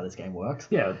this game works.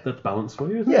 Yeah, that's balanced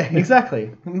for you, isn't it? Yeah, exactly.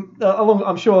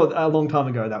 I'm sure a long time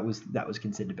ago that was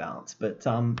considered balanced, but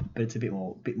it's a bit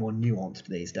more nuanced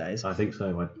these days. I think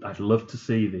so. I'd love to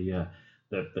see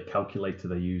the calculator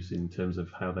they use in terms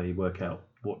of how they work out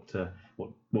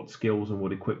what skills and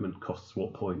what equipment costs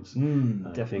what points.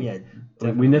 Definitely.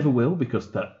 We never will,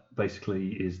 because that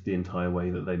basically is the entire way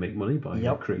that they make money, by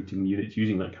creating units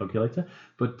using that calculator.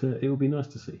 But it would be nice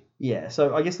to see. Yeah.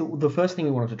 So I guess the first thing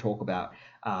we wanted to talk about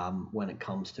when it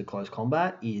comes to close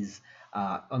combat is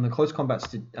on the close combat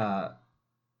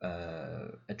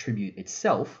attribute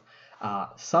itself.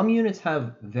 Some units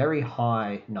have very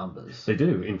high numbers. They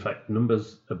do. In fact,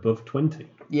 numbers above 20.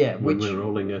 Yeah, when we're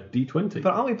rolling a D20.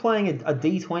 But aren't we playing a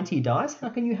D20 dice? How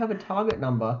can you have a target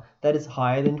number that is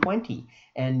higher than 20?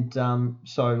 And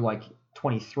so, like,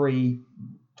 23,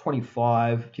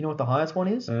 25. Do you know what the highest one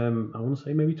is? I want to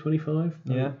say maybe 25.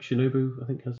 Yeah. Shinobu, I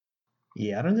think, has.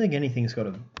 Yeah, I don't think anything's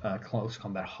got a close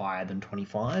combat higher than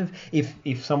 25.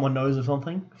 If someone knows of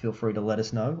something, feel free to let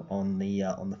us know on the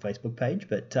Facebook page.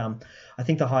 But I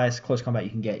think the highest close combat you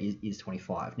can get is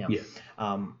 25. Now,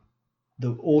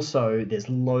 also, there's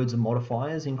loads of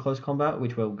modifiers in close combat,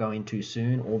 which we'll go into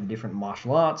soon. All the different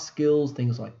martial arts skills,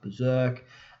 things like Berserk,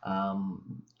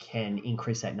 can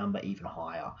increase that number even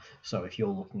higher. So if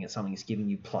you're looking at something that's giving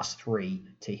you +3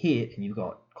 to hit, and you've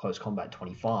got close combat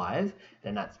 25,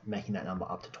 then that's making that number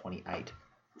up to 28.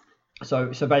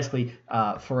 So basically,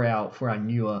 for our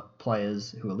newer players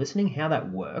who are listening, how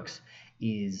that works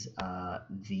is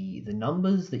the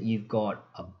numbers that you've got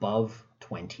above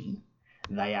 20,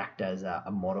 they act as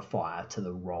a modifier to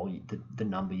the roll, the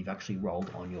number you've actually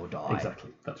rolled on your die.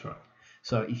 Exactly, that's right.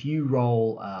 So if you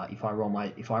roll, if I roll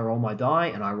my die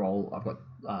and I've got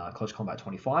close combat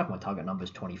 25. My target number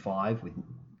is 25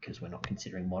 because we're not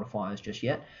considering modifiers just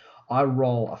yet. I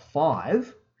roll a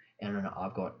 5 and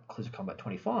I've got close combat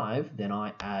 25. Then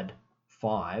I add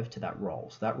 5 to that roll.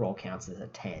 So that roll counts as a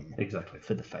 10. Exactly.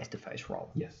 For the face-to-face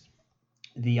roll. Yes.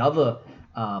 The other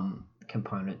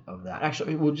component of that,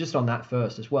 actually, well, just on that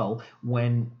first as well,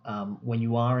 when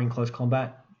you are in close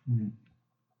combat,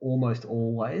 almost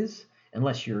always,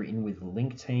 unless you're in with the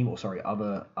link team or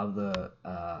other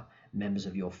members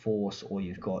of your force, or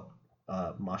you've got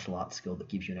a martial arts skill that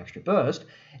gives you an extra burst,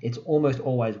 it's almost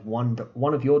always one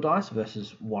of your dice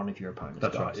versus one of your opponent's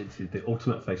dice. That's right. It's the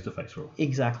ultimate face-to-face roll.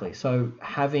 Exactly. So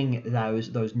having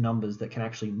those numbers that can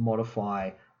actually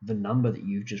modify the number that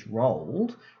you've just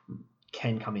rolled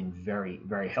can come in very,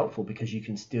 very helpful, because you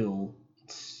can it's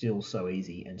still so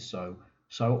easy, and so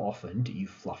often do you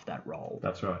fluff that roll.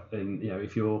 That's right. And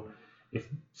if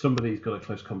somebody's got a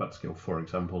close combat skill, for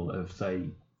example, of say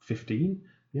 15,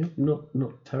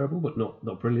 not terrible, but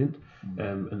not brilliant,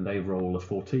 and they roll a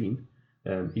 14,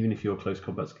 even if your close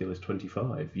combat skill is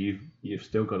 25, you've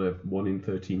still got a 1 in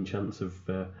 13 chance of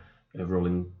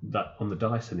rolling that on the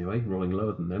dice anyway, rolling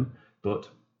lower than them, but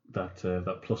that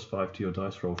 +5 to your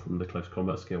dice roll from the close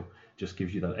combat skill just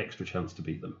gives you that extra chance to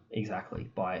beat them. Exactly,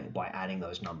 by adding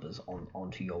those numbers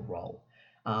onto your roll.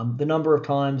 The number of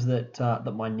times that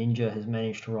my ninja has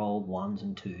managed to roll 1s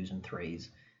and 2s and 3s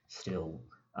still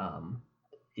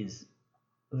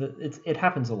it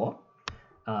happens a lot,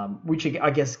 which I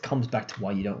guess comes back to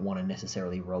why you don't want to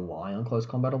necessarily rely on close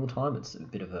combat all the time. It's a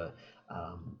bit of a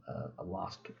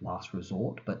last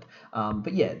resort, but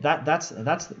yeah, that's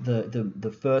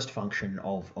the first function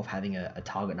of having a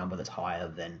target number that's higher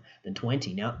than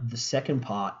 20. Now the second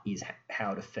part is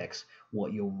how it affects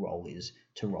what your roll is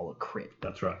to roll a crit.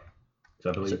 That's right. So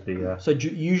I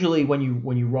believe usually when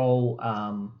you roll,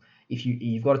 if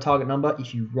you've got a target number,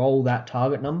 if you roll that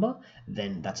target number,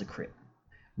 then that's a crit.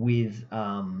 With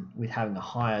having a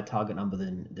higher target number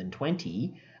than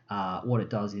 20, what it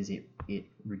does is it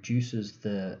reduces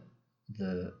the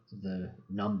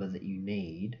number that you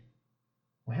need.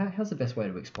 Well, how's the best way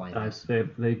to explain this?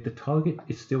 The target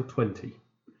is still 20.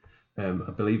 I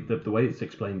believe that the way it's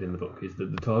explained in the book is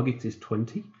that the target is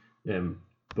 20,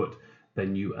 but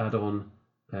then you add on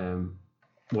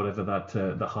whatever that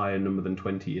the higher number than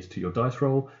 20 is to your dice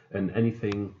roll, and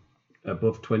anything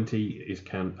above 20 is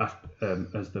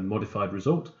as the modified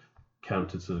result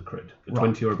counted as a crit. The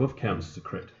 20 or above counts as a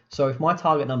crit. So if my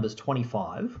target number is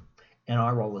 25 and I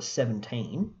roll a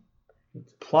 17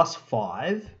 plus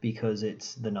 5, because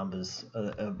it's the numbers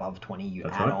above 20 you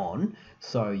add on.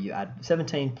 So you add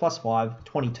 17 plus 5,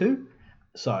 22.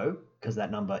 So because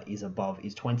that number is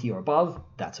 20 or above,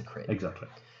 that's a crit. Exactly.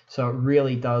 So it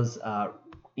really does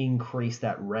increase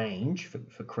that range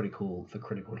for critical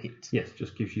hits. Yes,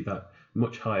 just gives you that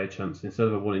much higher chance. Instead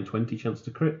of a 1 in 20 chance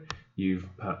to crit, you've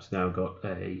perhaps now got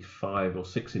a 5 or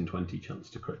 6 in 20 chance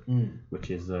to crit, which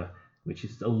is a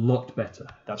lot better.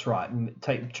 That's right.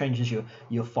 Changes your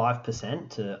 5%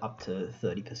 to up to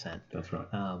 30%. That's right.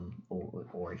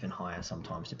 Or even higher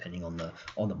sometimes, depending on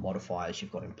the modifiers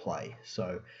you've got in play.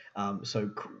 So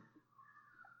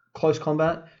close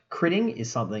combat critting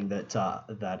is something that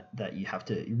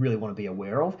you really want to be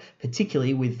aware of,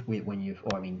 particularly when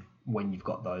you've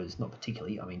got those, not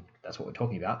particularly, that's what we're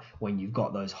talking about, when you've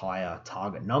got those higher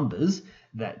target numbers,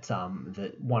 that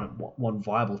one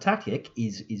viable tactic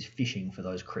is fishing for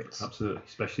those crits. Absolutely,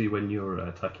 especially when you're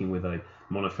attacking with a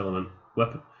monofilament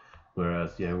weapon,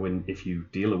 whereas if you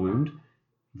deal a wound,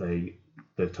 the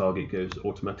target goes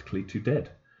automatically to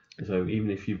dead. So even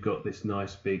if you've got this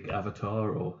nice big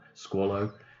avatar or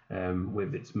Squallow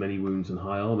with its many wounds and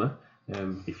high armor,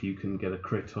 if you can get a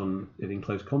crit on it in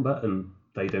close combat and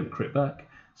they don't crit back,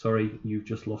 sorry, you've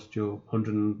just lost your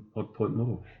 100-odd point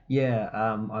model. Yeah,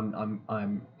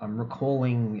 I'm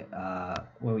recalling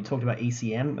when we talked about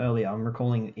ECM earlier. I'm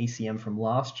recalling ECM from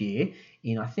last year.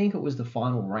 I think it was the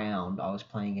final round. I was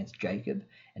playing against Jacob,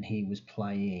 and he was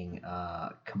playing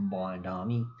Combined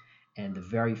Army. And the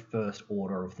very first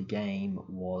order of the game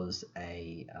was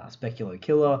a Speculo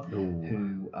killer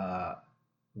who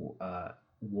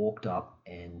walked up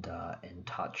and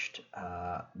touched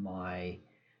my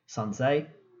Sansei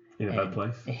in a bad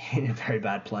place. In a very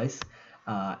bad place,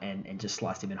 and just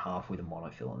sliced him in half with a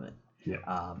monofilament.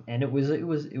 Yeah. And it was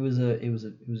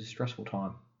a stressful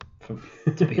time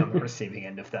to be on the receiving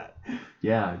end of that.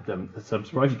 Yeah, I'm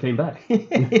surprised you came back.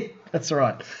 That's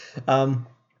right.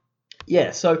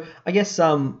 Yeah, so I guess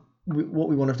what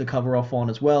we wanted to cover off on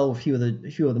as well, a few of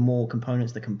the more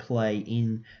components that can play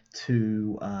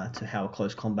into to how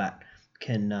close combat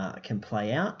can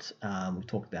play out. We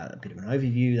talked about a bit of an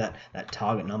overview, that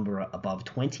target number above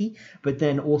 20, but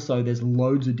then also there's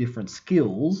loads of different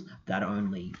skills that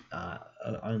only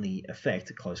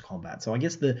affect close combat. So I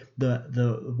guess the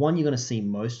one you're going to see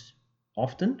most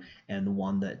often, and the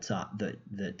one that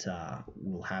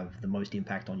will have the most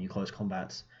impact on your close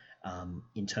combats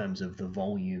in terms of the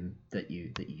volume that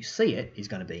you see it, is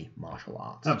going to be martial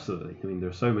arts. Absolutely. I mean, there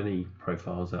are so many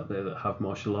profiles out there that have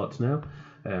martial arts now.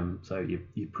 So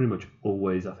you pretty much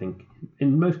always, I think,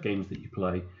 in most games that you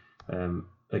play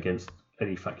against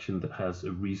any faction that has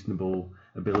a reasonable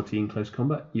ability in close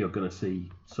combat, you're going to see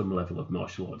some level of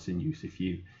martial arts in use if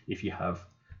you have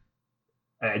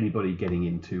anybody getting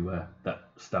into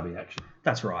that stabby action.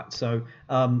 That's right. So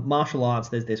martial arts,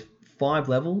 there's 5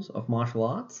 levels of martial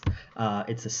arts.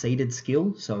 It's a seeded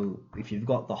skill, so if you've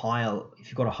got a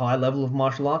higher level of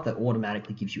martial art, that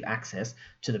automatically gives you access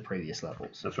to the previous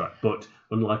levels. That's right. But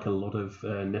unlike a lot of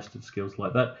nested skills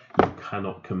like that, you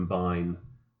cannot combine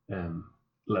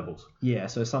levels. Yeah.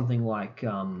 So something like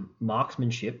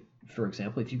marksmanship, for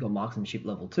example, if you've got marksmanship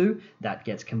level 2, that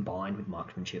gets combined with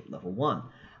marksmanship level 1.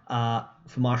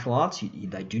 For martial arts,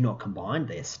 they do not combine;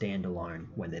 they're standalone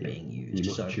when they're being used.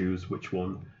 You must choose which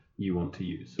one you want to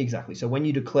use. Exactly. So when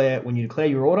you declare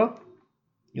your order,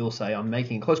 you'll say, I'm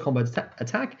making a close combat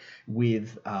attack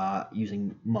with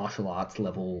using martial arts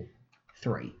level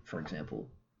 3, for example,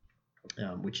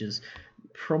 which is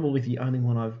probably the only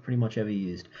one I've pretty much ever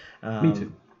used. Me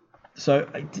too. So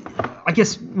I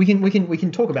guess we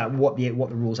can talk about what the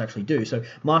rules actually do. So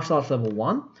martial arts level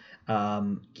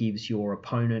 1 gives your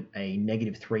opponent a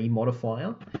 -3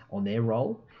 modifier on their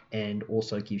roll, and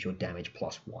also gives your damage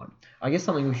 +1. I guess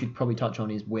something we should probably touch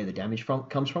on is where the damage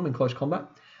comes from in close combat.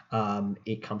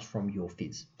 It comes from your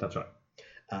fizz. That's right.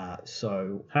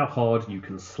 So how hard you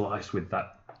can slice with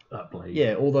that blade.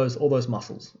 Yeah, all those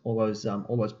muscles, all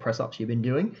those press ups you've been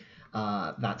doing.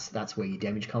 That's where your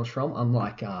damage comes from.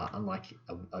 Unlike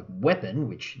a weapon,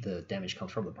 which the damage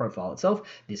comes from the profile itself,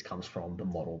 this comes from the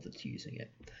model that's using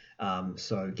it.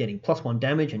 So getting +1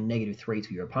 damage and -3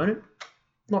 to your opponent.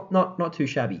 Not too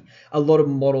shabby. A lot of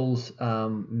models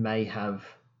may have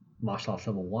martial arts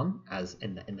level 1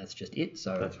 and that's just it.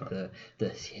 So that's right. The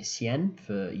Xian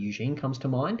for Eugene comes to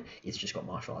mind. It's just got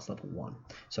martial arts level 1.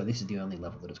 So this is the only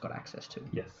level that it's got access to.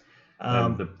 Yes.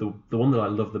 The one that I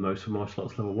love the most for martial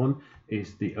arts level 1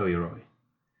 is the Oyuroi.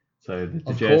 So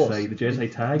the JSA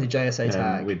tag. The JSA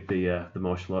tag with the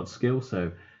martial arts skill.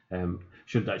 So we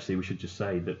should just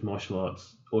say that martial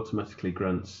arts automatically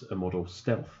grants a model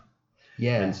stealth.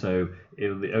 Yeah. And so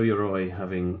the Oyuroi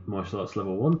having martial arts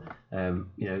level 1,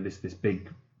 this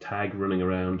big tag running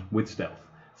around with stealth.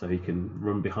 So he can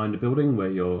run behind a building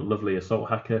where your lovely assault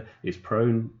hacker is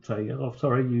prone, saying, "Oh,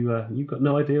 sorry, you've got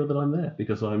no idea that I'm there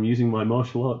because I'm using my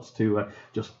martial arts to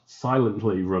just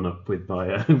silently run up with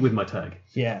my with my tag."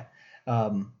 Yeah.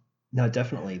 No,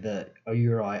 definitely the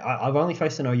Oyuroi. I've only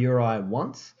faced an Oyuroi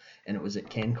once, and it was at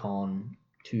CanCon.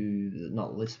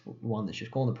 Not this one that's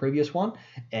just gone, the previous one,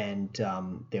 and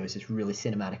there was this really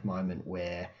cinematic moment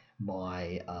where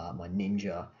my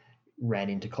ninja ran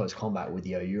into close combat with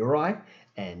the Oyuroi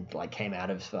and came out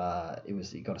of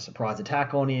he got a surprise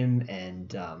attack on him,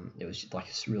 and it was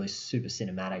just really super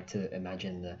cinematic to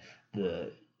imagine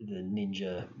the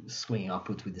ninja swinging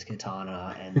upwards with this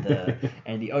katana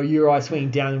and the Oyuroi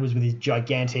swinging downwards with his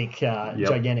gigantic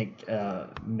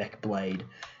mech blade.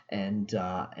 And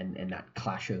that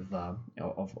clash of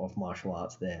martial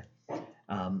arts there.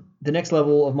 The next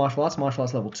level of martial arts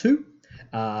level 2,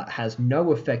 has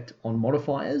no effect on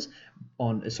modifiers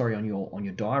on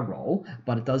your die roll,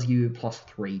 but it does give you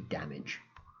 +3 damage.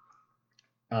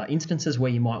 Instances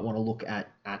where you might want to look at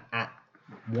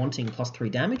wanting +3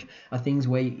 damage are things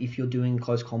where if you're doing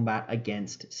close combat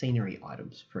against scenery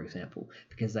items, for example,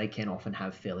 because they can often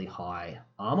have fairly high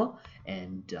armor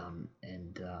and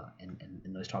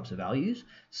those types of values.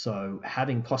 So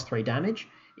having +3 damage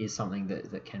is something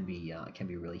that can be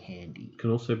really handy.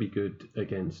 Can also be good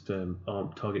against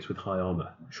targets with high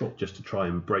armor. Sure. Just to try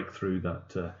and break through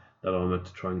that armor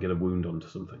to try and get a wound onto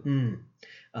something.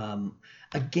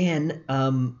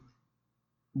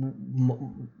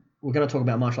 We're going to talk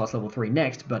about martial arts level 3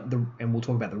 next, and we'll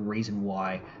talk about the reason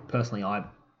why personally I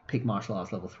pick martial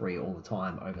arts level 3 all the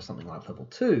time over something like level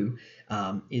 2,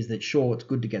 is that sure, it's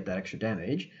good to get that extra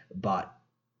damage, but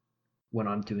when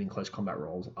I'm doing close combat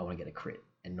rolls, I want to get a crit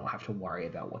and not have to worry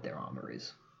about what their armor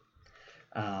is.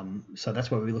 So that's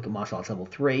where we look at martial arts level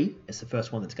 3. It's the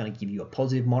first one that's going to give you a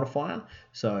positive modifier.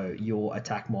 So your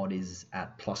attack mod is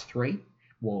at +3,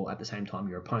 while at the same time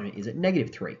your opponent is at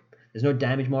 -3. There's no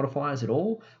damage modifiers at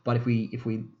all, but if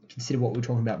we consider what we were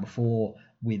talking about before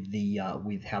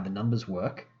with how the numbers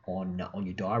work on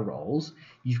your die rolls,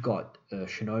 you've got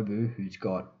Shinobu who's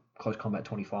got close combat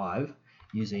 25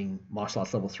 using martial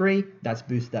arts level 3. That's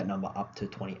boosted that number up to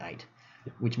 28,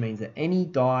 which means that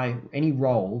any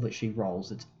roll that she rolls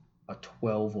that's a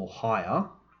 12 or higher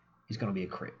is going to be a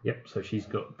crit. Yep. So she's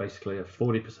got basically a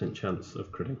 40% chance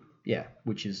of critting. Yeah,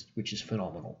 which is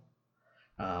phenomenal.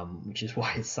 Which is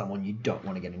why it's someone you don't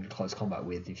want to get into close combat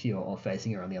with if you're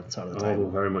facing her on the other side of the table. Oh,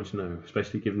 very much no.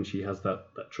 Especially given she has that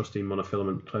trusty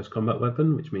monofilament close combat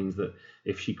weapon, which means that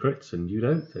if she crits and you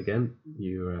don't, again,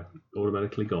 you're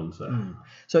automatically gone.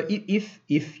 So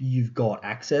if you've got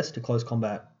access to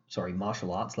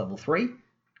martial arts level 3,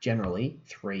 generally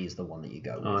 3 is the one that you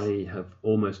go with. I have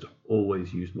almost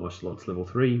always used martial arts level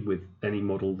 3 with any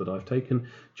model that I've taken,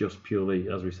 just purely,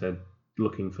 as we said,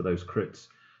 looking for those crits,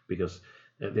 because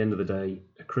at the end of the day,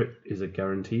 a crit is a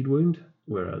guaranteed wound,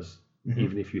 whereas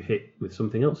even if you hit with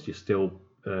something else, you're still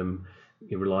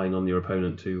you're relying on your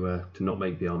opponent to not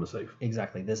make the armor save.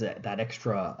 Exactly. There's that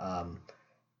extra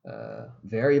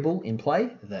variable in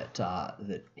play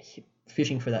that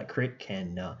fishing for that crit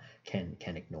can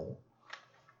ignore.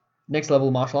 Next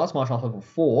level, martial arts level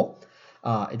 4.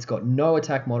 It's got no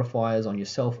attack modifiers on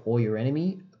yourself or your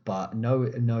enemy, but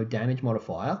no damage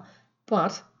modifier.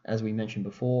 But as we mentioned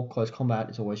before, close combat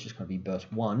is always just going to be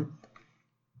burst 1,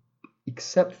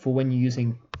 except for when you're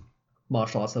using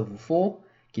martial arts level 4,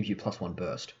 gives you +1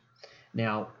 burst.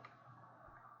 Now,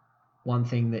 one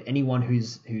thing that anyone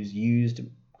who's used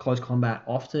close combat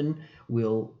often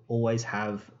will always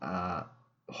have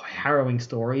harrowing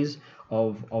stories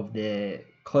of their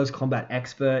close combat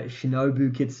expert,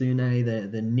 Shinobu Kitsune,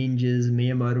 the ninjas,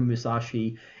 Miyamoto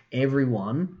Musashi,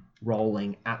 everyone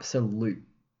rolling absolute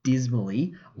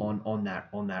dismally on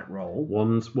that roll.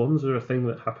 Wands are a thing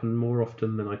that happen more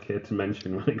often than I care to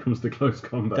mention when it comes to close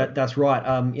combat. That's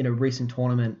right. In a recent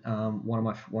tournament, one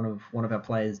of our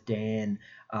players, Dan,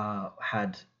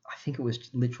 had, I think it was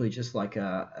literally just like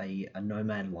a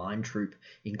nomad line troop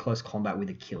in close combat with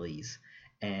Achilles,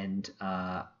 and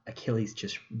Achilles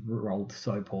just rolled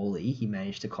so poorly he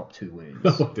managed to cop 2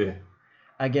 wounds. Oh dear!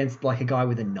 Against like a guy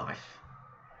with a knife.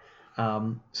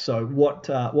 So what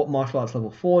martial arts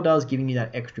level 4 does, giving you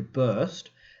that extra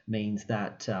burst, means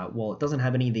that while it doesn't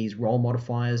have any of these roll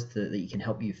modifiers that you can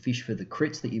help you fish for the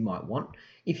crits that you might want,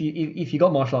 if you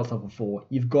got martial arts level 4,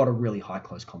 you've got a really high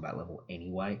close combat level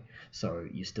anyway, so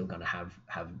you're still going to have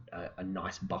a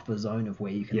nice buffer zone of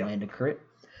where you can land a crit.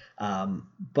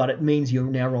 But it means you're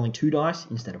now rolling 2 dice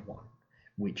instead of 1,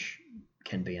 which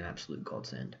can be an absolute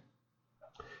godsend.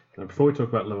 Now, before we talk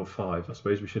about level 5, I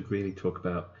suppose we should really talk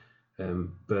about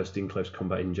bursting close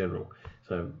combat in general.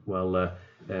 So,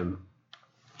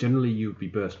 generally you would be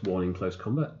burst 1 in close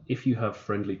combat. If you have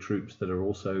friendly troops that are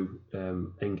also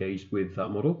engaged with that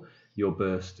model, your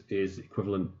burst is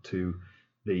equivalent to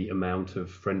the amount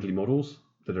of friendly models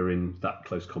that are in that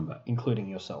close combat. Including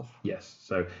yourself. Yes.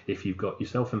 So if you've got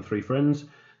yourself and 3 friends,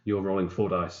 you're rolling 4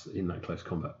 dice in that close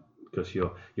combat, because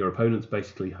your opponent's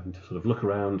basically having to sort of look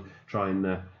around, try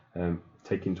and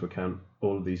take into account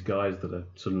all of these guys that are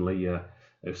suddenly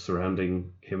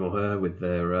surrounding him or her with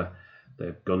their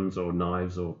guns or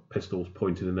knives or pistols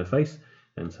pointed in their face,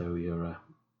 and so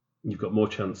you've got more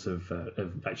chance of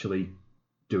actually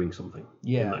doing something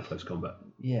in that close combat.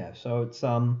 Yeah, so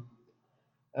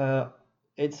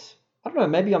it's I don't know,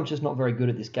 maybe I'm just not very good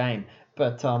at this game,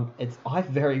 but I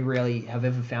very rarely have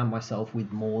ever found myself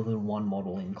with more than 1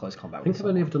 model in close combat. I think I've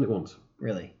only ever done it once.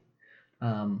 Really?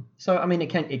 So I mean,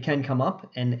 it can come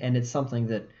up, and it's something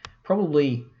that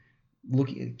probably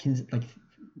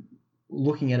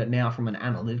looking at it now from an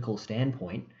analytical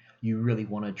standpoint, you really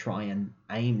want to try and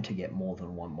aim to get more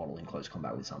than 1 model in close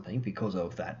combat with something because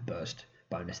of that burst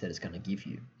bonus that it's going to give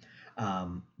you.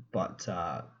 But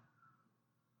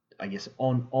I guess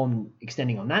on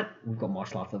extending on that, we've got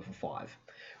martial arts level 5,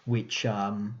 which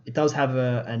it does have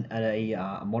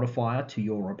a modifier to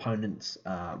your opponent's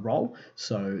roll.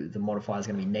 So the modifier is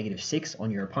going to be -6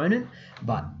 on your opponent.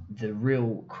 But the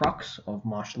real crux of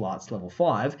martial arts level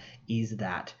 5 is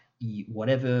that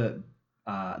whatever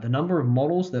the number of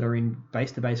models that are in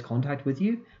base-to-base contact with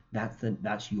you,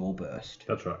 that's your burst.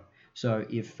 That's right. So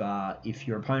if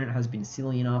your opponent has been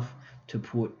silly enough to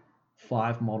put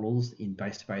 5 models in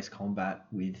base-to-base combat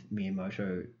with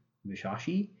Miyamoto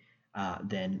Musashi,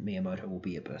 then Miyamoto will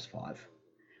be at burst 5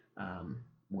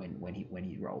 when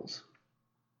he rolls.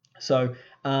 So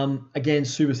again,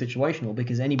 super situational,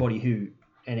 because anybody who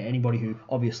and anybody who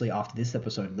obviously after this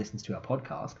episode listens to our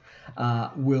podcast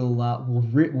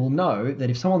will know that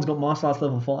if someone's got martial arts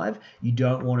level 5, you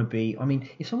don't want to be. I mean,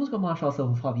 if someone's got martial arts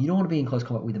level 5, you don't want to be in close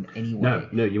combat with them anyway.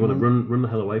 No, you want to run the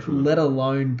hell away from them. Let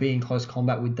alone be in close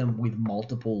combat with them with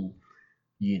multiple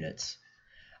units.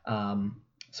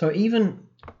 So even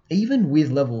with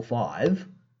level 5,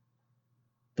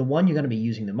 the one you're going to be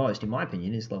using the most, in my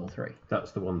opinion, is level 3.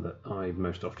 That's the one that I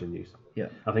most often use. Yeah.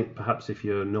 I think perhaps if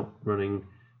you're not running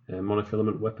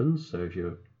monofilament weapons, so if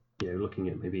you're looking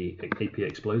at maybe AP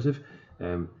explosive,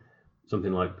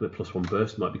 something like the +1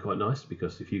 burst might be quite nice,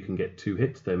 because if you can get 2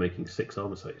 hits, they're making 6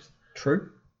 armor saves. True.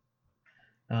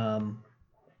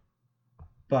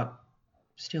 But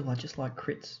still, I just like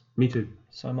crits. Me too.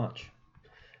 So much.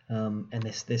 And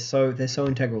they're so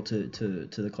integral to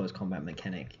the close combat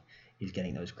mechanic, is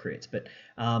getting those crits. But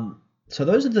so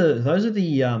those are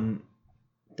the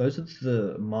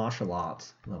martial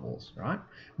arts levels, right?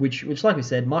 Which like we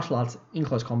said, martial arts in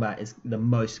close combat is the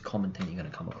most common thing you're going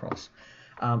to come across.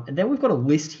 And then we've got a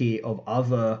list here of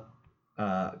other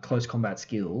close combat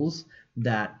skills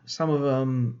that some of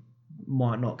them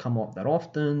might not come up that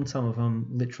often. Some of them,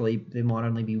 literally, there might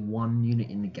only be one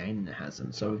unit in the game that has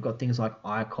them. So we've got things like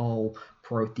Icol,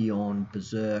 Protheon,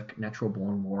 Berserk, Natural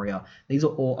Born Warrior. These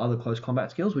are all other close combat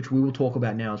skills, which we will talk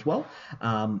about now as well.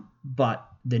 But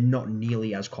they're not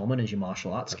nearly as common as your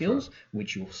martial arts skills, right,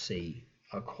 which you'll see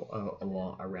a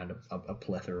lot around a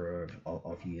plethora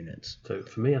of units. So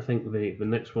for me, I think the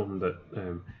next one that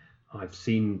I've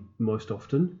seen most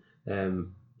often,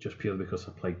 just purely because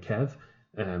I played Kev,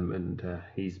 and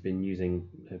he's been using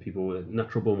people with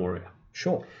Natural Born Warrior.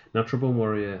 Sure. Natural Born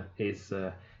Warrior is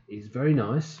very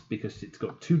nice because it's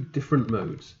got 2 different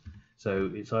modes.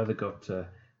 So it's either got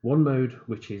one mode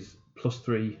which is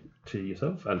 +3 to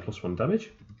yourself and +1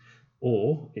 damage,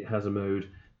 or it has a mode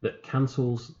that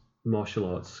cancels martial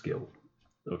arts skill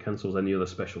or cancels any other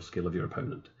special skill of your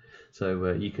opponent.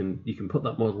 So you can put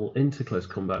that model into close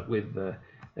combat with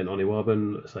an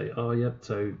Oniwaban, say, oh yeah,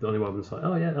 so the Oniwaban's like,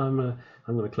 oh yeah, I'm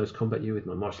going to close combat you with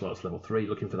my martial arts level 3,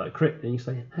 looking for that crit, and you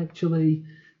say, actually,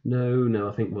 no,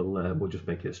 I think we'll just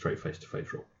make it a straight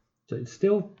face-to-face roll. So it's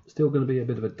still going to be a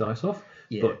bit of a dice off,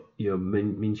 yeah, but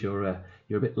means you're a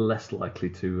bit less likely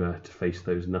to face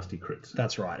those nasty crits.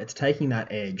 That's right. It's taking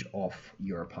that edge off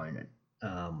your opponent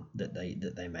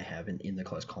that they may have in the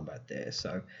close combat there.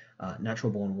 So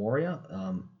Natural Born Warrior.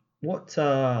 What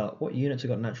units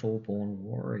have got Natural Born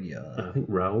Warrior? I think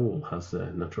Raoul has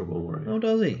a Natural Born Warrior. Oh,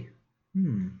 does he?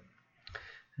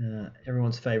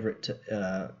 Everyone's favourite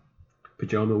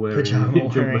pajama wearing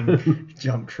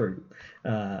jump troop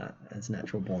as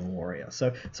Natural Born Warrior.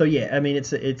 So yeah, I mean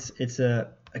it's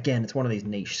again, it's one of these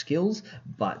niche skills,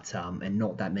 but and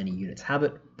not that many units have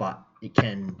it, but it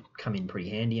can come in pretty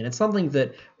handy, and it's something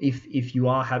that if you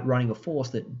are running a force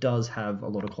that does have a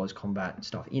lot of close combat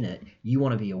stuff in it, you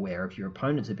want to be aware of your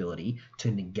opponent's ability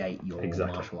to negate your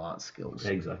martial arts skills.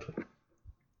 Exactly.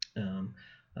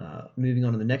 Moving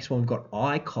on to the next one, we've got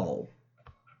Icol.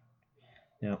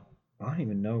 Now, I don't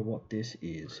even know what this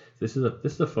is. This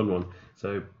is a fun one.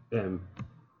 So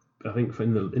I think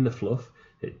in the fluff,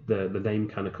 the name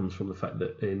kind of comes from the fact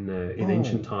that in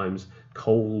ancient times,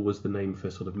 coal was the name for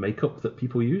sort of makeup that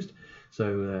people used.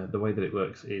 So the way that it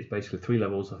works is basically 3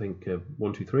 levels. I think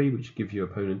 1, 2, 3, which gives your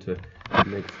opponent a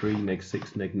 -3,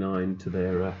 -6, -9 to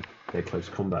their close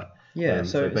combat. Yeah.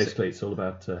 So basically, it's all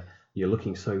about you're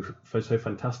looking so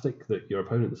fantastic that your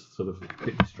opponent's sort of a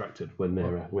bit distracted when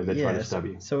they're trying to stab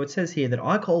you. So it says here that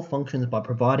Icol functions by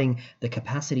providing the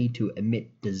capacity to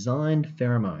emit designed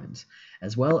pheromones,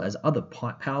 as well as other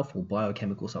powerful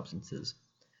biochemical substances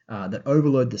that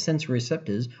overload the sensory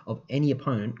receptors of any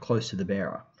opponent close to the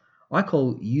bearer.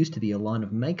 Icol used to be a line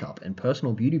of makeup and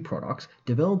personal beauty products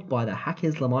developed by the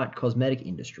Hack-Islamite cosmetic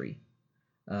industry.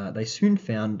 They soon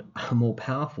found a more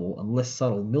powerful and less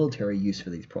subtle military use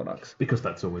for these products. Because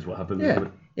that's always what happens. Yeah,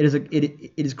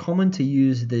 it is common to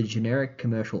use the generic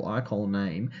commercial Icol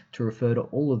name to refer to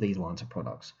all of these lines of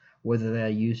products, whether they are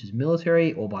used as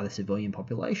military or by the civilian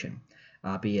population,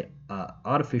 be it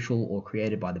artificial or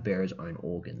created by the bearer's own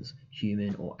organs,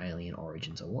 human or alien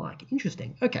origins alike.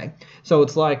 Interesting. Okay, so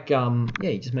it's like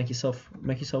you just make yourself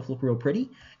look real pretty,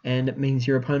 and it means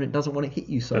your opponent doesn't want to hit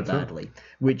you so badly. Right.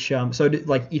 Which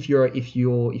like if you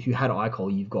had Icol,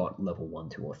 you've got level 1,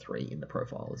 2, or 3 in the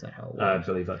profile. Is that how it works? I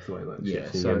believe that's the way it works. Yeah.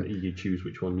 So you choose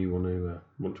which one you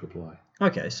want to apply.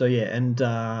 Okay. So yeah, and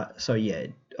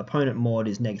opponent mod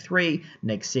is -3,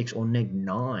 -6, or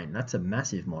 -9. That's a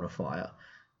massive modifier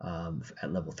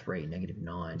at level 3,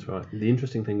 -9. That's right. The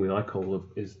interesting thing with Icol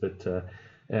is that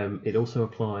It also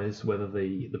applies whether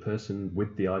the person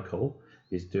with the icol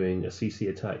is doing a CC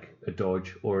attack, a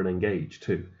dodge, or an engage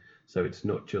too. So it's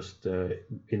not just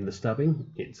in the stabbing.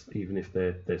 It's even if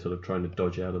they're sort of trying to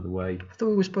dodge out of the way. I thought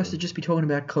we were supposed to just be talking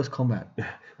about close combat.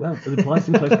 Well, it applies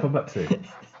in close combat too.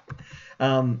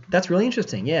 That's really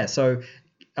interesting. Yeah. So,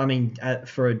 I mean,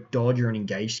 for a dodge or an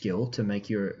engage skill to make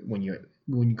when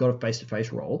you've got a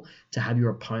face-to-face roll, to have your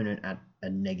opponent at a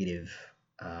negative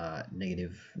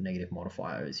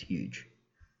modifier is huge.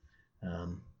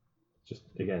 Just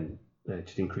again,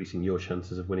 just increasing your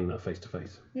chances of winning that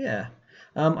face-to-face. Yeah.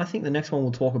 I think the next one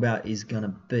we'll talk about is going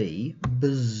to be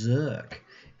Berserk.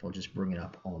 If I'll just bring it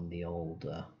up on the old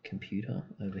computer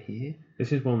over here.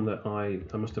 This is one that I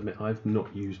must admit I've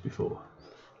not used before.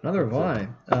 Neither have I.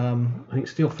 I think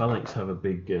Steel Phalanx have a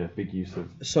big use of.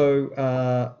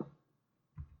 So,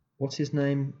 what's his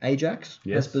name? Ajax?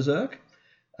 Yes. As Berserk.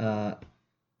 How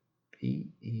do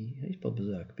you spell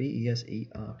Berserk?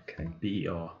 B-E-S-E-R-K?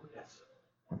 B-E-R, yes.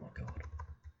 Oh my god.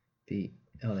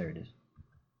 Oh, there it is.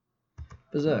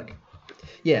 Berserk.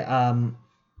 Yeah,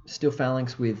 Steel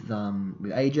Phalanx with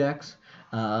Ajax.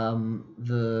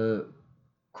 The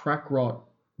Crack-Rot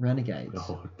Renegades.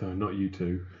 Oh, no, not you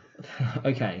two.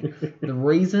 Okay. The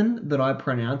reason that I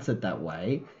pronounce it that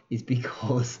way is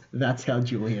because that's how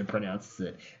Julian pronounces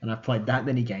it. And I've played that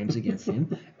many games against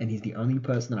him, and he's the only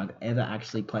person that I've ever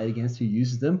actually played against who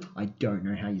uses them. I don't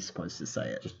know how you're supposed to say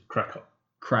it. Just Crack-Ot.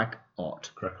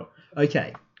 Crack-Ot. Crack-Ot.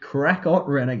 Okay. Crack-Ot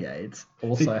Renegades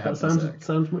also have that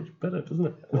sounds much better, doesn't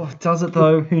it? Well, does it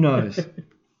though? Who knows?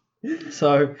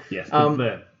 So yes, those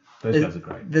guys are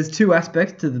great. There's two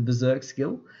aspects to the Berserk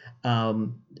skill.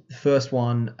 The first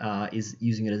one is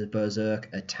using it as a Berserk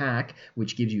attack,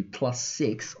 which gives you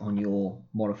 +6 on your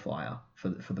modifier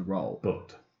for the roll.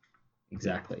 But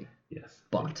exactly. Yes.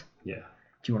 But yeah.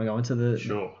 Do you want to go into the?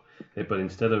 Sure. But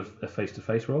instead of a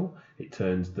face-to-face roll, it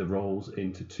turns the rolls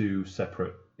into two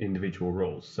separate individual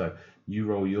rolls. So you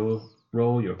roll your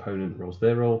roll, your opponent rolls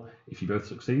their roll. If you both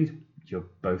succeed, you're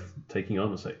both taking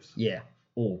armor saves. Yeah,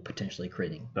 or potentially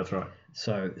critting. That's right.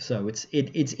 So it's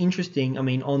interesting. I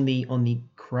mean, on the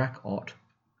Crack-Ot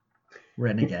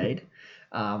Renegade,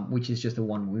 which is just a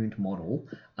 1 wound model,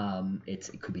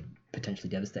 it could be potentially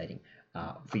devastating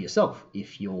for yourself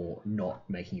if you're not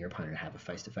making your opponent have a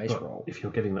face-to-face roll. If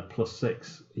you're getting that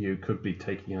 +6, you could be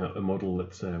taking out a model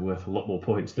that's worth a lot more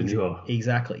points than you are.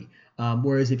 Exactly.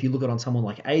 Whereas if you look at on someone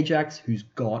like Ajax, who's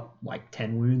got like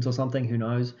 10 wounds or something, who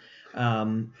knows?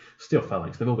 Steel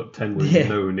Phalanx, they've all got 10 wounds and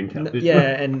no wounding count.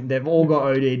 Yeah, and they've all got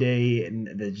ODD, and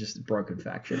they're just a broken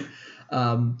faction.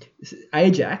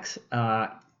 Ajax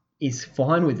is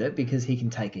fine with it because he can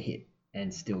take a hit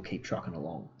and still keep trucking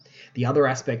along. The other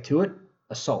aspect to it,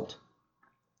 Assault.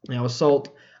 Now,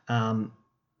 Assault,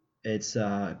 it's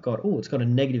got a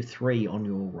 -3 on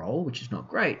your roll, which is not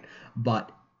great,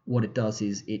 but what it does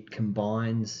is it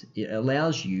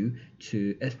allows you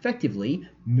to effectively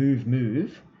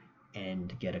move,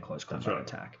 and get a close combat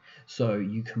attack. So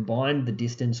you combine the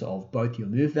distance of both your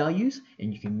move values,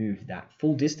 and you can move that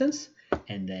full distance,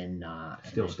 and then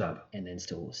stab, and then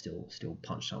still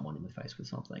punch someone in the face with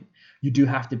something. You do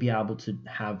have to be able to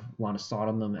have line of sight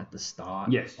on them at the start.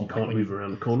 Yes, you can't move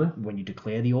around the corner. When you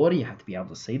declare the order, you have to be able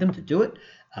to see them to do it.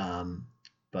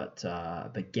 But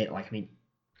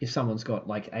if someone's got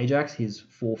like Ajax, he's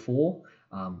 4'4",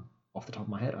 off the top of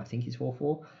my head, I think he's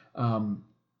 4'4".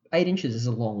 8 inches is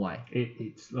a long way.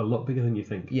 It's a lot bigger than you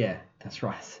think. Yeah, that's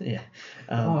right. Yeah.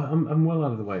 I'm well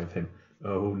out of the way of him.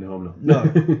 Oh no, I'm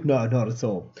not. No, not at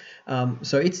all.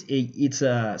 So it's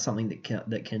something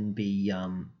that can be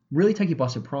really take you by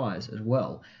surprise as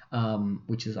well,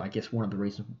 which is, I guess, one of the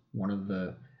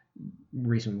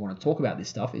reasons we want to talk about this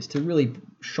stuff is to really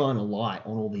shine a light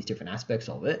on all these different aspects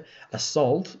of it.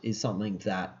 Assault is something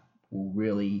that will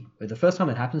really, the first time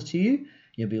it happens to you,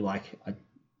 you'll be like,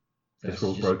 this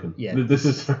roll's broken. Yeah, this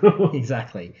is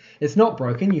exactly. It's not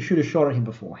broken. You should have shot at him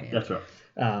beforehand. That's right.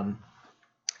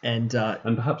 And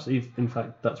perhaps if, in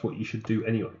fact, that's what you should do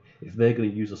anyway. If they're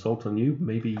going to use Assault on you,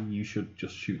 maybe you should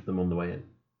just shoot them on the way in.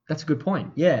 That's a good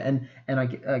point. Yeah, and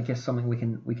I guess something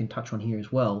we can touch on here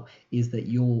as well is that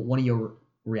one of your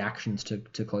reactions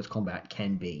to close combat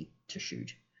can be to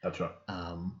shoot. That's right.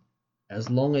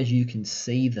 As long as you can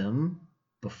see them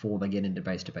before they get into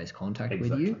base-to-base contact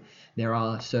with you, there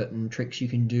are certain tricks you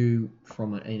can do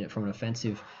from an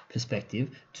offensive perspective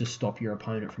to stop your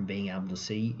opponent from being able to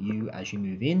see you as you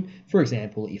move in. For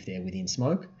example, if they're within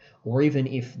smoke, or even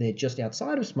if they're just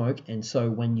outside of smoke, and so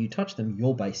when you touch them,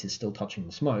 your base is still touching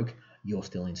the smoke, you're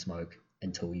still in smoke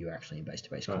until you're actually in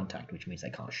base-to-base contact, which means they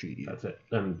can't shoot you. That's it.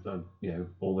 And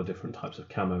all the different types of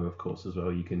camo, of course, as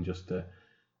well. You can just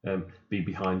be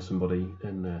behind somebody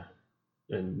and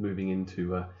moving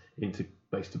into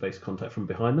base-to-base contact from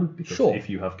behind them. Because Sure. if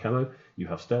you have camo, you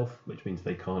have stealth, which means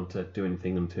they can't do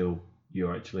anything until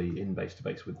you're actually in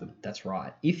base-to-base with them. That's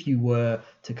right. If you were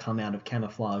to come out of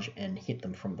camouflage and hit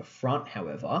them from the front,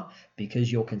 however,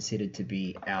 because you're considered to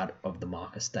be out of the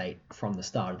marker state from the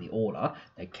start of the order,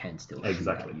 they can still shoot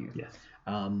at you. Yes.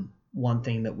 One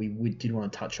thing that we did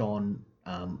want to touch on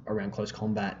around close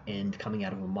combat and coming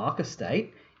out of a marker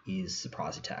state is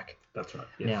surprise attack. That's right.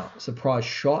 Yes. Now, surprise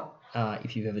shot,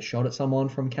 if you've ever shot at someone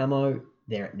from camo,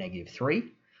 they're at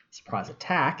 -3. Surprise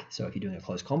attack, so if you're doing a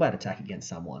close combat attack against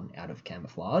someone out of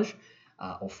camouflage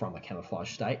or from a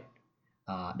camouflage state,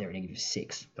 they're at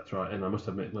 -6. That's right. And I must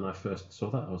admit, when I first saw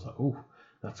that, I was like, oh,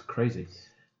 that's crazy.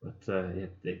 But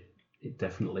it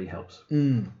definitely helps.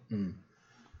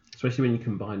 Especially when you're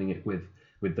combining it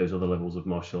with those other levels of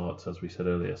martial arts, as we said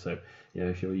earlier. So,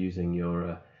 if you're using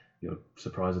your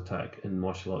surprise attack in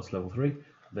martial arts level 3,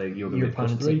 you're going to be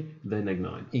 +3, they're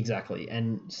 -9. Exactly.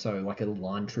 And so like a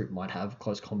line troop might have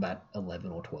close combat 11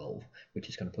 or 12, which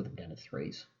is going to put them down to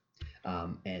 3s.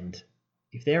 And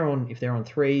if they're on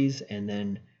 3s and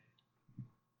then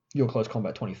you're close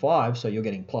combat 25, so you're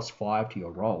getting +5 to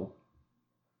your roll,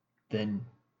 then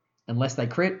unless they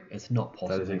crit, it's not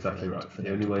possible. That is exactly right. For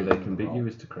the only way they can beat you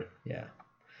is to crit. Yeah.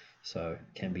 So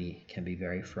can be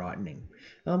very frightening.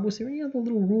 Was there any other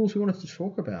little rules we wanted to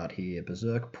talk about here?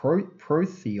 Berserk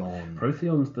Protheon.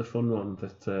 Protheon's the fun one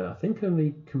that I think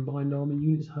only combined armor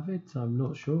units have it. I'm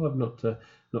not sure. I've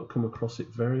not come across it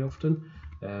very often.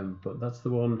 But that's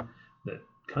the one that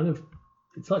kind of,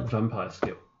 it's like vampire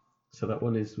skill. So that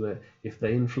one is where if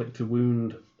they inflict a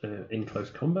wound in close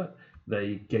combat,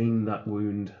 they gain that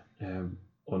wound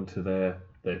onto their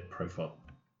profile.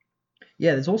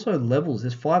 Yeah, there's also levels.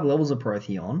 There's 5 levels of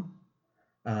Protheon,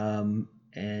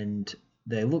 and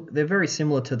they're very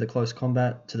similar to the close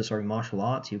combat, martial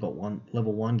arts. You've got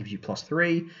level 1 gives you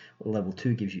 +3, level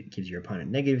 2 gives your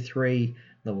opponent -3,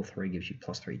 level 3 gives you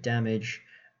 +3 damage,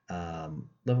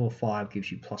 level 5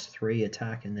 gives you +3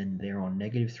 attack, and then they're on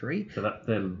 -3. So that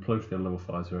they're Protheon level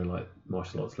 5s are like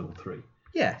martial arts level 3.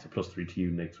 Yeah. So +3 to you,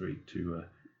 -3 to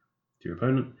your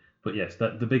opponent. But yes,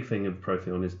 the big thing of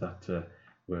Protheon is that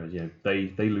whereas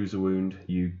they lose a wound,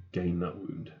 you gain that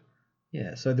wound.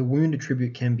 Yeah, so the wound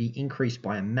attribute can be increased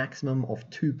by a maximum of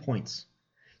 2 points.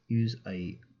 Use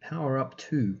a power up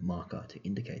 2 marker to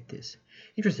indicate this.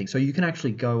 Interesting. So you can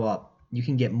actually go up. You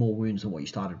can get more wounds than what you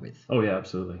started with. Oh yeah,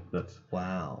 absolutely.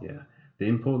 Wow. Yeah. The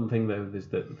important thing though is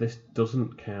that this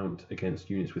doesn't count against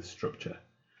units with structure.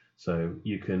 So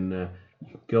you can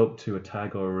go up to a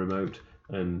tag or a remote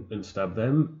and stab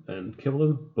them and kill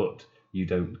them, but you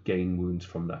don't gain wounds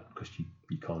from that because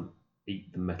you can't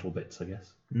eat the metal bits, I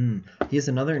guess. Here's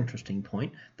another interesting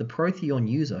point. The Protheon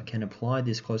user can apply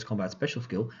this close combat special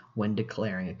skill when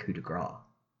declaring a coup de grace.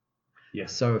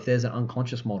 Yes. So if there's an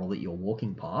unconscious model that you're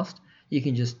walking past, you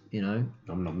can just, nom,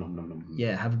 nom, nom, nom, nom.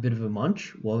 Yeah, have a bit of a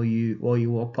munch while you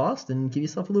walk past and give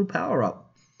yourself a little power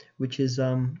up, which is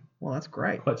that's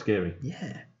great. Quite scary.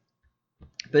 Yeah.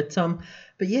 But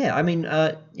yeah, I mean,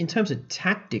 in terms of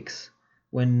tactics,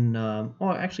 when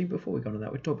actually before we go to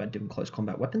that, we talk about different close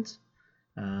combat weapons,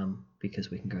 because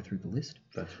we can go through the list.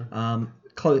 That's right.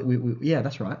 Yeah,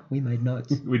 that's right. We made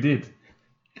notes. We did.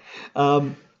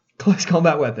 Close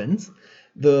combat weapons.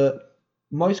 The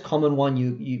most common one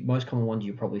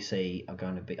you probably see are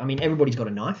going to be. I mean, everybody's got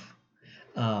a knife.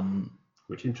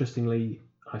 Which interestingly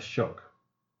has shock.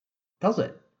 Does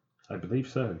it? I believe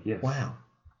so. Yes. Wow.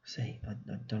 See, I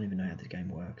don't even know how this game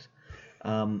works.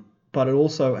 But it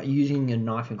also, using a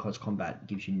knife in close combat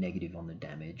gives you negative on the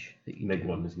damage that you do.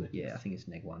 -1, isn't it? Yeah, I think it's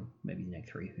 -1, maybe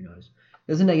 -3. Who knows?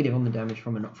 There's a negative on the damage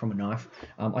from a knife.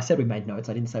 I said we made notes.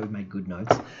 I didn't say we made good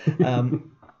notes.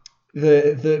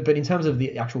 But in terms of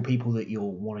the actual people that you're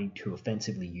wanting to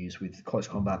offensively use with close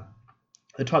combat,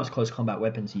 the types of close combat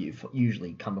weapons you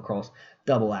usually come across: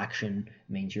 double action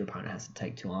means your opponent has to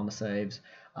take 2 armor saves.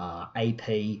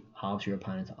 AP halves your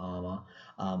opponent's armor.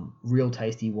 Real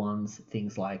tasty ones,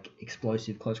 things like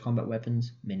explosive close combat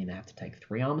weapons, meaning they have to take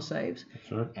 3 armor saves.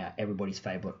 That's right. Everybody's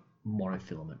favorite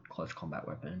monofilament close combat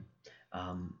weapon.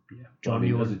 John,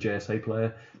 as a JSA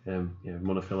player,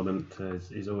 monofilament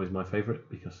is always my favorite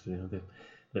because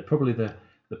they're probably the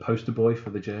poster boy for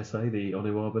the JSA. The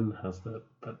Oniwaban has that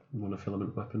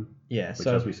monofilament weapon. Yeah. Which,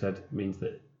 as we said, means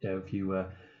that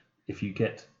if you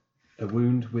get a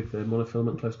wound with a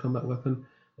monofilament close combat weapon,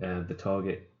 the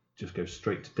target just goes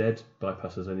straight to dead,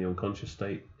 bypasses any unconscious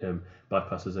state,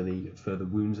 bypasses any further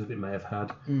wounds that it may have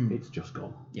had. It's just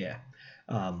gone. Yeah.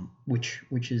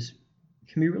 Which is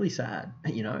can be really sad,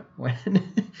 when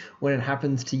when it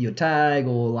happens to your tag,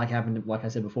 or like I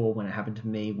said before, when it happened to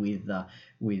me with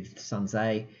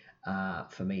Sanzay,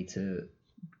 for me to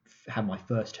have my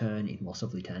first turn in Loss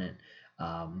of Lieutenant.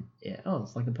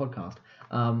 It's like the podcast.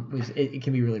 It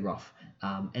can be really rough,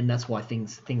 and that's why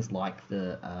things like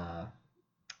the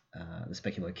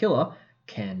Speculo Killer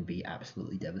can be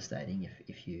absolutely devastating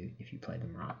if you play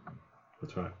them right.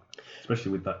 That's right.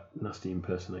 Especially with that nasty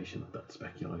impersonation of that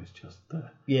Speculo is just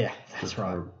there. Yeah, that's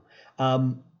right.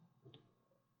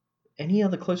 Any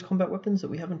other close combat weapons that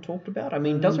we haven't talked about? I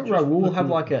mean, doesn't Raoul have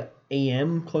like a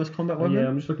EM close combat weapon? Yeah,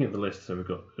 I'm just looking at the list. So we've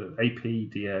got AP,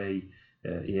 DA,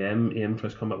 EM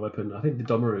close combat weapon. I think the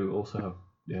Domaru also have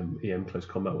EM close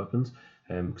combat weapons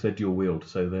because they're dual wield.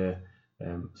 So they're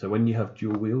so when you have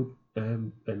dual wield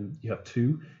and you have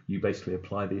two, you basically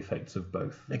apply the effects of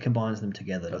both. It combines them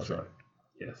together. That's right.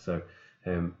 Yeah. So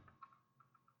and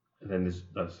then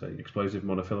there's explosive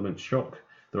monofilament shock.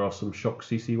 There are some shock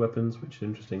CC weapons, which are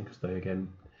interesting because they again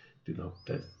do not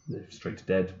they're straight to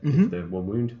dead if they're one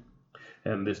wound.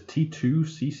 There's T2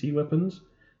 CC weapons,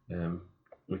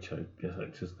 which I guess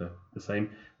is just the same.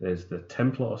 There's the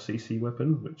Templar CC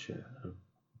weapon, which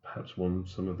perhaps won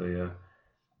some of the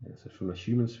from the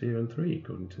Human Sphere in 3,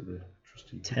 according to the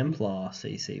trusty. Templar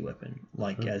CC weapon,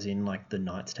 as in like the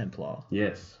Knights Templar.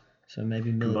 Yes. So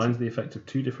maybe combines the effect of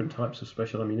two different types of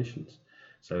special ammunitions.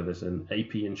 So there's an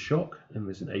AP in shock and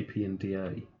there's an AP in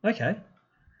DA. Okay.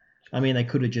 I mean, they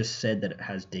could have just said that it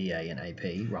has DA and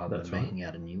AP rather than making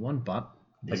out a new one, but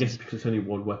I guess because it's only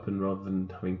one weapon rather than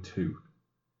having two.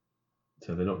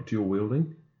 So they're not dual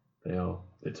wielding.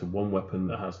 It's a one weapon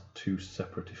that has two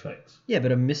separate effects. Yeah,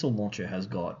 but a missile launcher has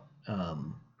got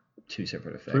two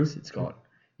separate effects. True. It's got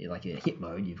like in hit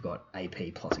mode, you've got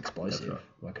AP plus explosive. That's right.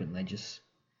 Why couldn't they just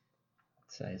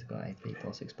say it's got AP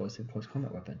plus explosive close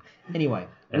combat weapon? Anyway,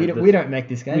 we don't make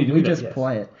this game. We just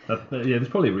play it. There's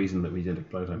probably a reason that we don't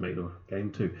make the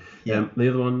game too. Yeah. The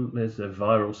other one, there's a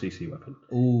viral CC weapon.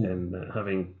 Ooh. And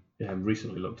having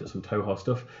recently looked at some Toho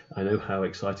stuff, I know how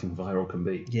exciting viral can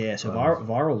be. Yeah, so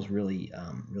viral is really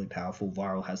powerful.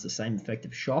 Viral has the same effect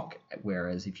of shock,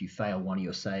 whereas if you fail one of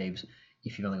your saves,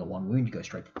 if you've only got one wound, you go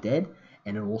straight to dead.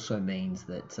 And it also means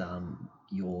that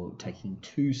you're taking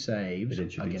two saves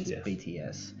against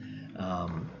BTS.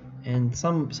 And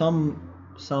some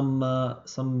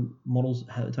models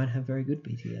don't have very good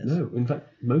BTS. No, in fact,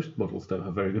 most models don't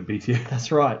have very good BTS.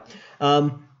 That's right.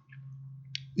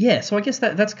 Yeah, so I guess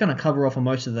that's going to cover off on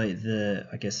most of the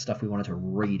I guess stuff we wanted to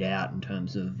read out in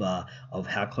terms of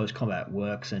how close combat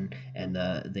works and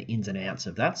the ins and outs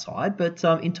of that side. But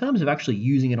in terms of actually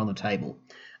using it on the table,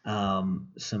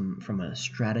 from a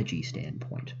strategy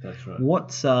standpoint, that's right.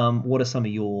 What are some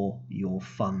of your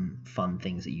fun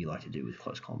things that you like to do with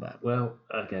close combat? Well,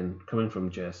 again, coming from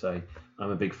JSA,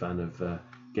 I'm a big fan of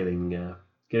getting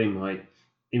my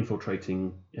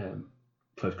infiltrating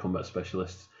close combat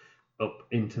specialists up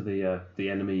into the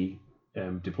enemy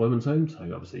deployment zone. So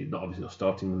obviously not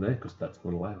starting them there because that's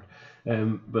not allowed.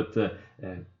 But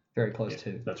very close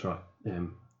to. That's right.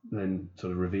 Then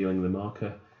sort of revealing the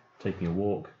marker, taking a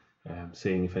walk,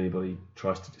 seeing if anybody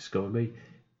tries to discover me.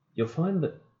 You'll find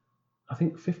that I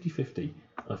think 50-50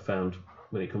 I've found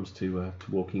when it comes to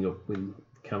walking up with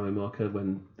camo marker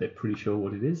when they're pretty sure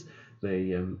what it is.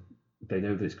 They know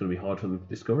that it's going to be hard for them to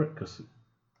discover it because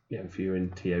if you're in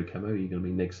TO camo, you're going to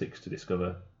be neg6 to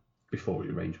discover before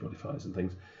your range modifiers and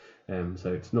things.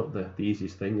 So it's not the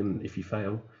easiest thing, and if you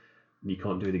fail, you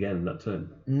can't do it again that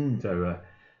turn. So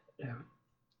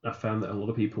I found that a lot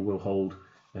of people will hold,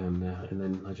 and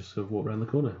then I just sort of walk around the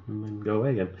corner and then go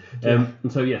away again.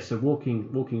 And so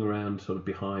walking around sort of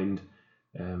behind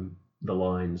the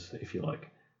lines, if you like,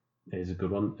 is a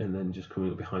good one, and then just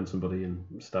coming up behind somebody and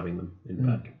stabbing them in the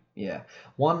back. Yeah.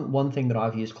 One thing that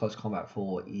I've used close combat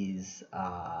for is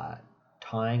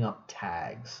tying up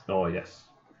tags. Oh, yes.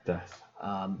 Death.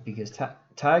 Because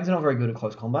tags are not very good at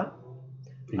close combat.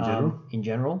 In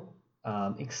general?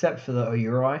 Except for the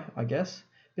Oyuri, I guess.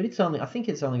 But I think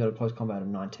it's only got a close combat of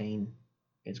 19.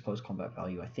 Its close combat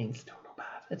value, I think.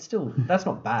 It's still not bad. That's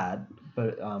not bad,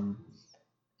 but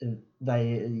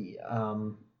they...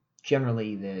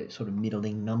 generally, they're sort of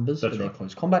middling numbers for their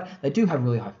close combat. They do have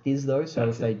really high fizz though, so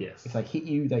if they hit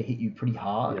you, they hit you pretty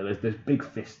hard. Yeah, there's big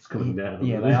fists coming down.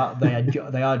 Yeah,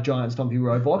 they are giant stompy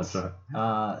robots. That's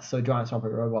right. So giant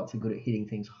stompy robots are good at hitting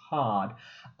things hard.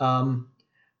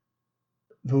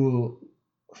 The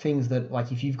things that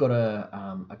if you've got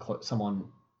a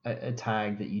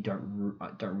tag that you don't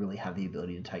really have the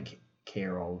ability to take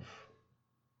care of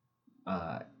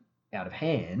out of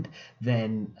hand,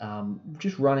 then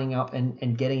just running up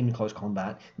and getting in close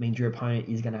combat means your opponent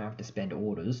is going to have to spend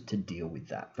orders to deal with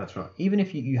that. That's right. Even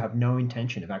if you have no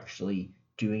intention of actually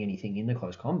doing anything in the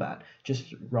close combat,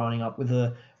 just running up with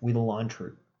a line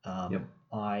troop. Yep.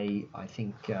 I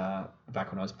think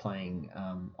back when I was playing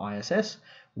ISS,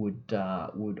 would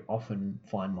often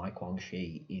find my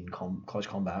Guangxi in close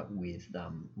combat with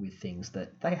things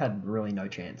that they had really no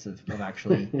chance of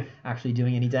actually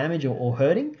doing any damage or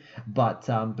hurting, but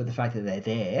the fact that they're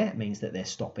there means that they're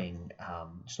stopping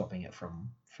it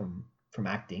from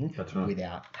acting. That's right.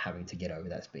 Without having to get over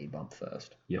that speed bump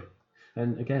first. Yep.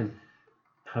 And again,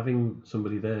 having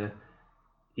somebody there,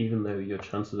 even though your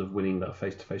chances of winning that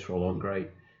face-to-face roll aren't great,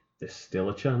 there's still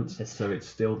a chance. So it's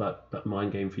still that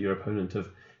mind game for your opponent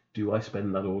of, do I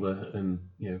spend that order and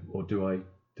or do I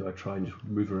try and just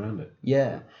move around it?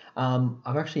 Yeah.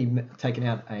 I've actually taken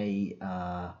out an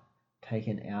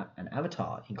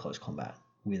avatar in close combat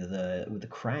with the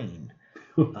crane.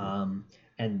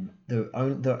 And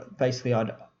basically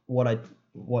what I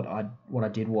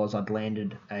did was I'd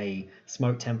landed a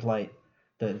smoke template.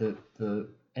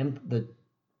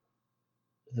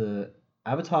 The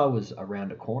avatar was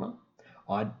around a corner.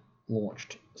 I'd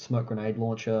launched smoke grenade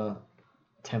launcher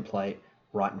template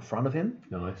right in front of him.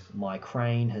 Nice. My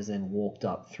crane has then walked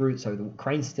up through, so the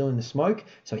crane's still in the smoke,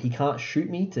 so he can't shoot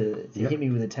me to hit me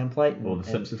with a template. Or the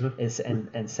Sepsitor.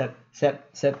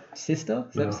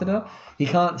 Sepsitor. He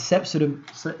can't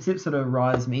Sepsitor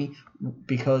rise me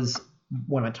because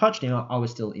when I touched him, I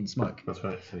was still in smoke. That's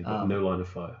right. So you got no line of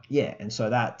fire. Yeah, and so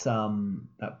that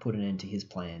put an end to his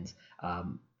plans.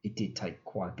 It did take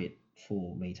quite a bit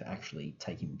for me to actually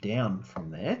take him down from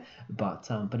there, but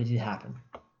it did happen.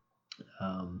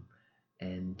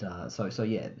 So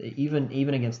yeah, even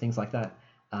against things like that,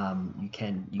 you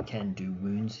can do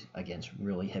wounds against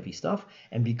really heavy stuff,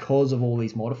 and because of all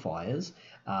these modifiers,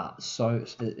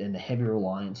 and the heavy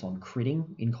reliance on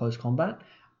critting in close combat,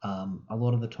 a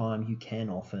lot of the time you can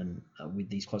often with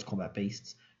these close combat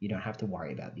beasts, you don't have to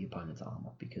worry about the opponent's armor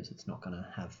because it's not going to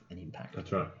have an impact.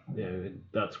 That's right. Yeah,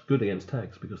 that's good against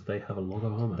tags because they have a lot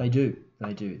of armor. They do.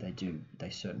 They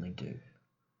certainly do.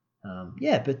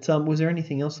 But was there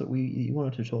anything else that you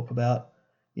wanted to talk about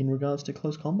in regards to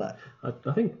close combat? I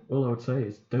think all I would say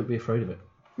is don't be afraid of it.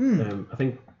 I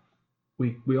think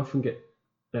we often get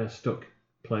stuck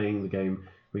playing the game.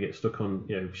 We get stuck on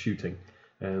shooting,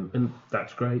 and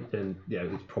that's great. And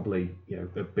it's probably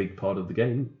a big part of the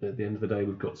game. At the end of the day,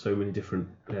 we've got so many different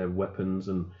weapons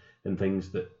and things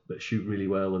that shoot really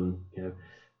well, and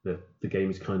the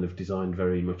game is kind of designed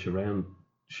very much around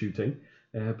shooting.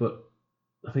 But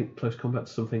I think close combat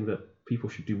is something that people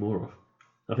should do more of.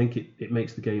 I think it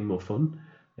makes the game more fun,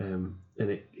 and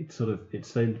it's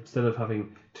instead of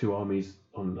having two armies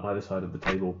on either side of the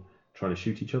table trying to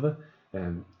shoot each other,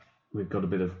 we've got a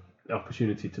bit of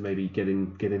opportunity to maybe get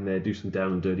in there, do some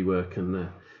down and dirty work, and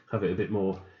have it a bit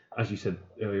more, as you said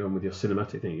earlier on with your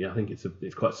cinematic thing. Yeah, I think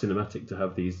it's quite cinematic to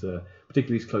have these,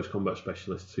 particularly these close combat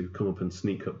specialists who come up and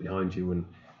sneak up behind you and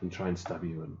try and stab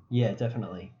you. And yeah,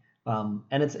 definitely. And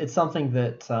it's something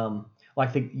that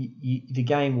the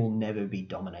game will never be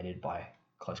dominated by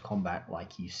close combat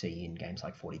like you see in games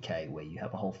like 40k, where you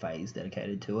have a whole phase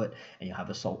dedicated to it, and you have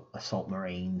assault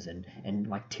marines and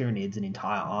like Tyranids, an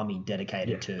entire army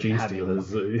dedicated to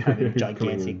having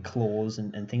gigantic claws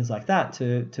and things like that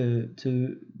to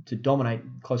dominate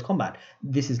close combat.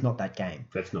 This is not that game.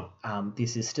 That's not.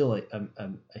 This is still a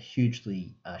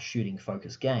hugely shooting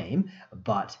focused game,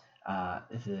 but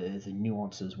the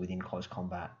nuances within close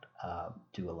combat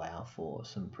do allow for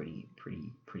some pretty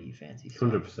fancy stuff.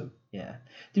 100%. Yeah.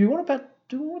 Do we want to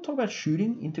talk about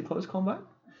shooting into close combat?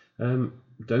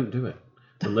 Don't do it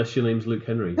unless your name's Luke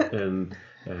Henry, and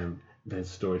there's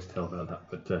stories to tell about that.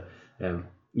 But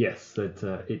yes,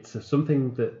 that it's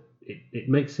something that it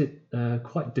makes it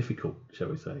quite difficult, shall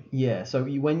we say? Yeah. So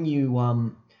when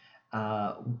you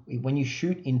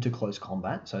shoot into close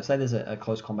combat, so say there's a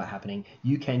close combat happening,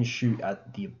 you can shoot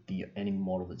at the enemy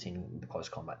model that's in the close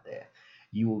combat there.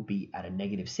 You will be at a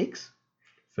 -6.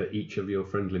 For each of your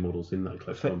friendly models in that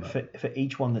close combat. For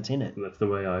each one that's in it. That's the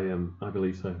way I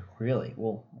believe so. Really?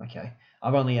 Well, okay.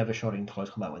 I've only ever shot in close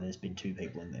combat when there's been two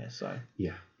people in there, so.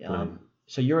 Yeah.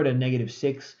 So you're at a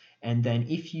 -6, and then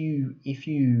if you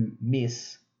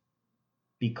miss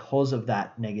because of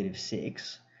that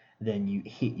 -6, then you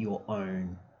hit your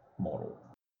own model.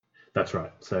 That's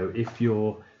right. So if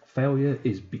your failure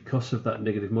is because of that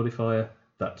negative modifier,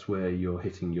 that's where you're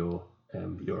hitting your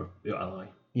ally.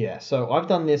 Yeah. So I've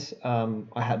done this. I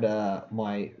had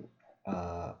my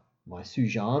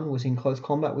Sujan was in close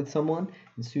combat with someone,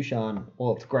 and Sujan,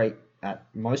 well, it's great at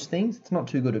most things. It's not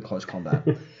too good at close combat.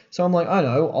 So I'm like, I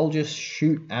know, I'll just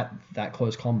shoot at that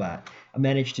close combat. I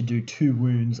managed to do 2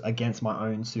 wounds against my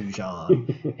own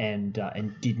Sujan,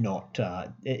 and did not.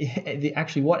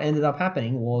 Actually, what ended up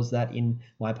happening was that in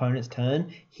my opponent's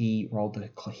turn, he rolled a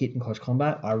hit in close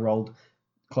combat. I rolled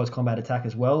close combat attack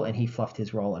as well, and he fluffed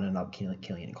his roll and ended up killing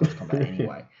it in close combat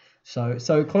anyway.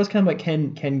 So close combat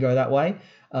can go that way.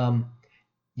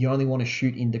 You only want to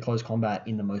shoot into close combat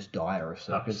in the most dire of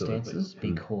circumstances,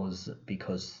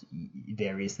 because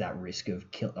there is that risk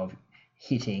of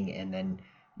hitting, and then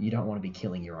you don't want to be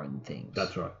killing your own things.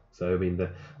 That's right. So I mean,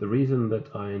 the reason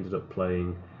that I ended up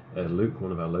playing Luke,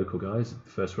 one of our local guys, the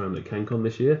first round at CanCon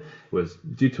this year, was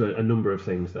due to a number of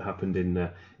things that happened in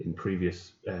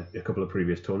previous a couple of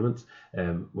previous tournaments,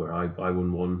 where I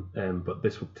won one, but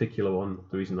this particular one,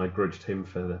 the reason I grudged him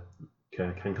for the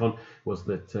CanCon was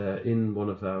that in one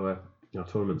of our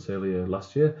tournaments earlier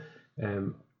last year,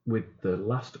 with the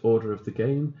last order of the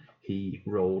game, he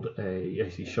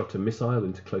shot a missile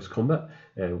into close combat,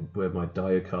 where my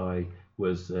Daiokai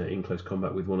was in close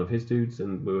combat with one of his dudes,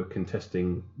 and we were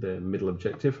contesting the middle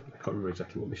objective. I can't remember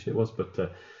exactly what mission it was, but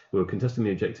we were contesting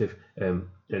the objective, and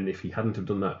if he hadn't have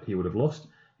done that, he would have lost.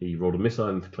 He rolled a missile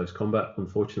into close combat.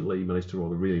 Unfortunately, he managed to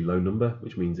roll a really low number,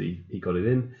 which means he got it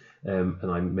in.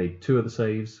 And I made 2 of the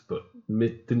saves, but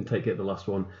didn't get the last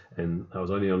one. And I was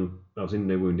in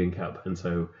no wounding cap, and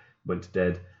so went to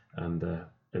dead.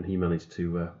 And he managed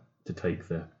to take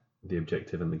the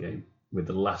objective and the game with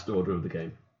the last order of the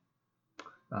game.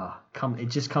 It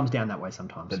just comes down that way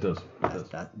sometimes. It does.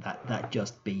 That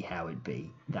just be how it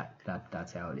be.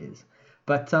 That's how it is.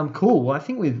 But cool. Well, I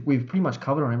think we've pretty much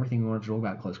covered on everything we wanted to talk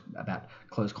about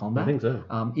close combat. I think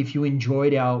so. If you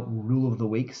enjoyed our Rule of the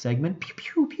Week segment, pew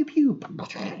pew pew pew,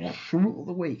 Rule of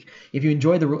the Week. If you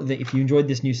enjoyed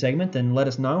this new segment, then let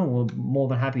us know. We're more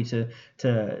than happy to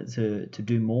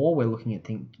do more. We're looking at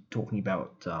talking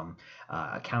about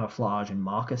camouflage and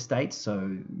marker states.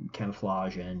 So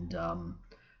camouflage and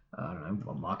I don't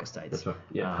know, marker states. That's right.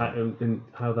 Yeah, and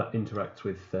how that interacts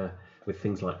with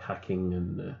things like hacking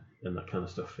and that kind of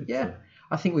stuff.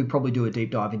 I think we'd probably do a deep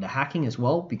dive into hacking as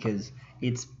well, because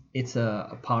it's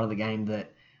a part of the game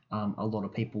that a lot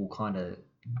of people kind of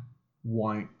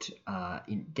won't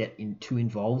get too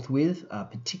involved with,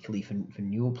 particularly for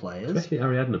newer players. Especially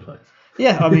Ariadna players.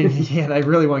 Yeah, I mean, they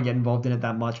really won't get involved in it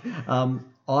that much.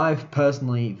 I've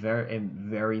personally am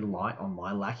very light on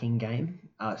my lacking game.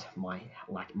 My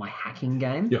hacking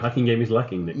game. Your hacking game is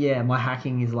lacking, Nick. Yeah, my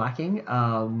hacking is lacking.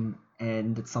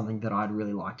 And it's something that I'd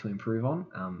really like to improve on.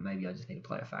 Maybe I just need to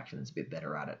play a faction that's a bit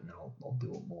better at it, and then I'll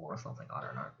do it more or something. I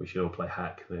don't know. We should all play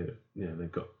hack.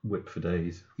 They've got whip for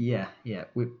days. Yeah,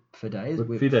 whip for days.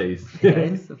 Whip for days.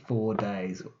 4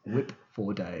 days. Whip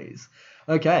 4 days.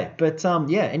 Okay, but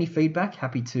any feedback?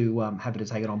 Happy to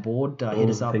take it on board. Hit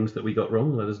us up. Things that we got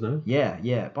wrong, let us know.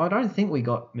 Yeah, but I don't think we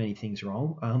got many things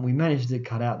wrong. We managed to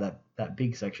cut out that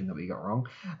big section that we got wrong.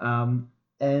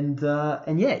 And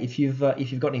if you've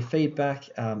got any feedback,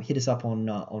 hit us up on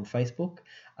Facebook,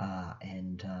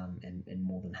 and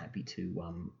more than happy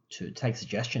to take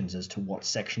suggestions as to what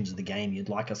sections of the game you'd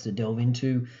like us to delve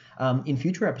into in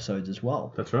future episodes as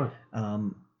well. That's right.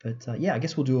 I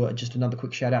guess we'll do just another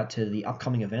quick shout out to the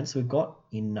upcoming events we've got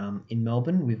in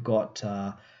Melbourne. We've got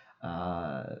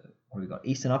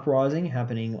Eastern Uprising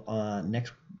happening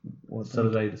next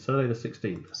Saturday the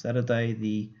 16th. Saturday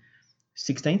the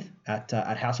 16th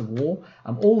at House of War.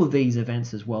 All of these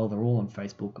events as well, they're all on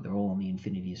Facebook. They're all on the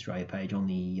Infinity Australia page, on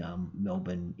the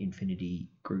Melbourne Infinity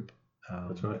group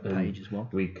That's right. page as well.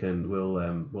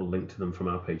 We'll link to them from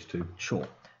our page too. Sure.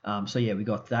 We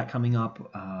got that coming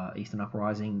up, Eastern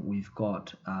Uprising. We've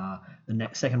got the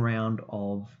second round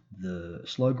of the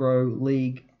Slow Grow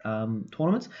League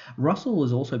tournaments. Russell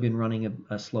has also been running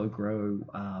a Slow Grow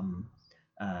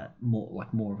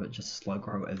more of a just slow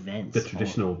grow event. The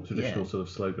traditional sort of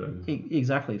slow grow.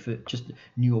 Exactly, for just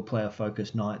newer player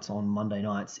focused nights on Monday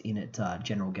nights in at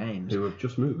General Games. Who have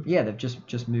just moved. Yeah, they've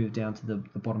just moved down to the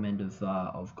bottom end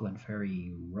of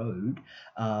Glenferrie Road.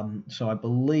 So I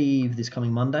believe this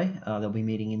coming Monday they'll be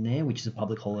meeting in there, which is a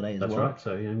public holiday as well. That's right.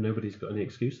 So nobody's got any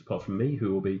excuse apart from me,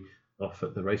 who will be off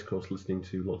at the racecourse listening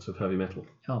to lots of heavy metal.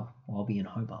 Oh, well, I'll be in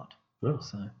Hobart. Oh,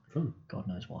 so fun. God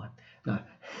knows why. No.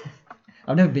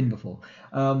 I've never been before.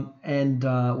 And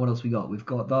what else we got? We've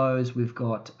got those. We've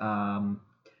got the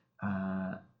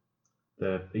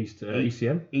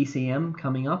ECM. ECM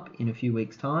coming up in a few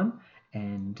weeks' time,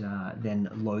 and then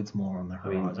loads more on the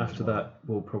horizon. After that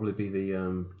will probably be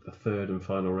the third and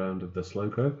final round of the slow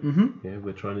grow. Mm-hmm. Yeah,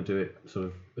 we're trying to do it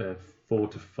sort of 4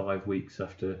 to 5 weeks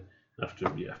after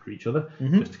each other,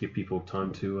 mm-hmm. just to give people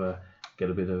time to get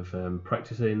a bit of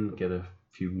practice in, get a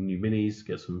few new minis,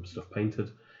 get some stuff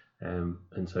painted. And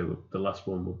so the last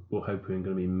one we're hoping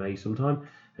going to be in May sometime.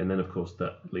 And then, of course,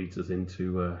 that leads us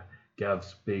into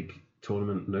Gav's big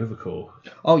tournament, Novacore.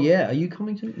 Oh yeah, are you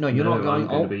coming to? No, you're not going. I'm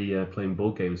going to be playing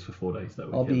board games for 4 days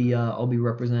that weekend. I'll be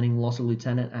representing Lost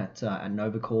Lieutenant at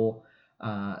Novacore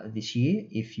this year.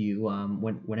 If you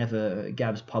whenever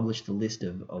Gab's published the list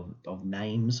of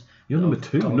names, you're number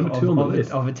two on the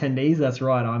list of attendees. That's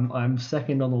right. I'm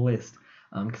second on the list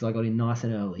because I got in nice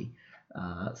and early.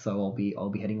 So I'll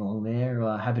be heading along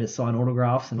there, happy to sign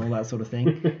autographs and all that sort of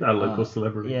thing. A local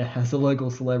celebrity. Yeah, as a local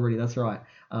celebrity, that's right.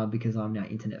 Because I'm now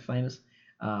internet famous.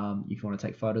 If you want to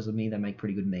take photos of me, they make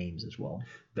pretty good memes as well.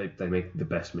 They make the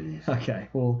best memes. Okay,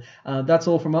 well, that's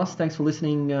all from us. Thanks for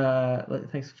listening.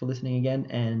 Thanks for listening again.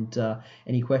 And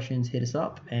any questions, hit us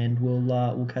up, and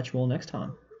we'll catch you all next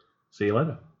time. See you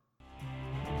later.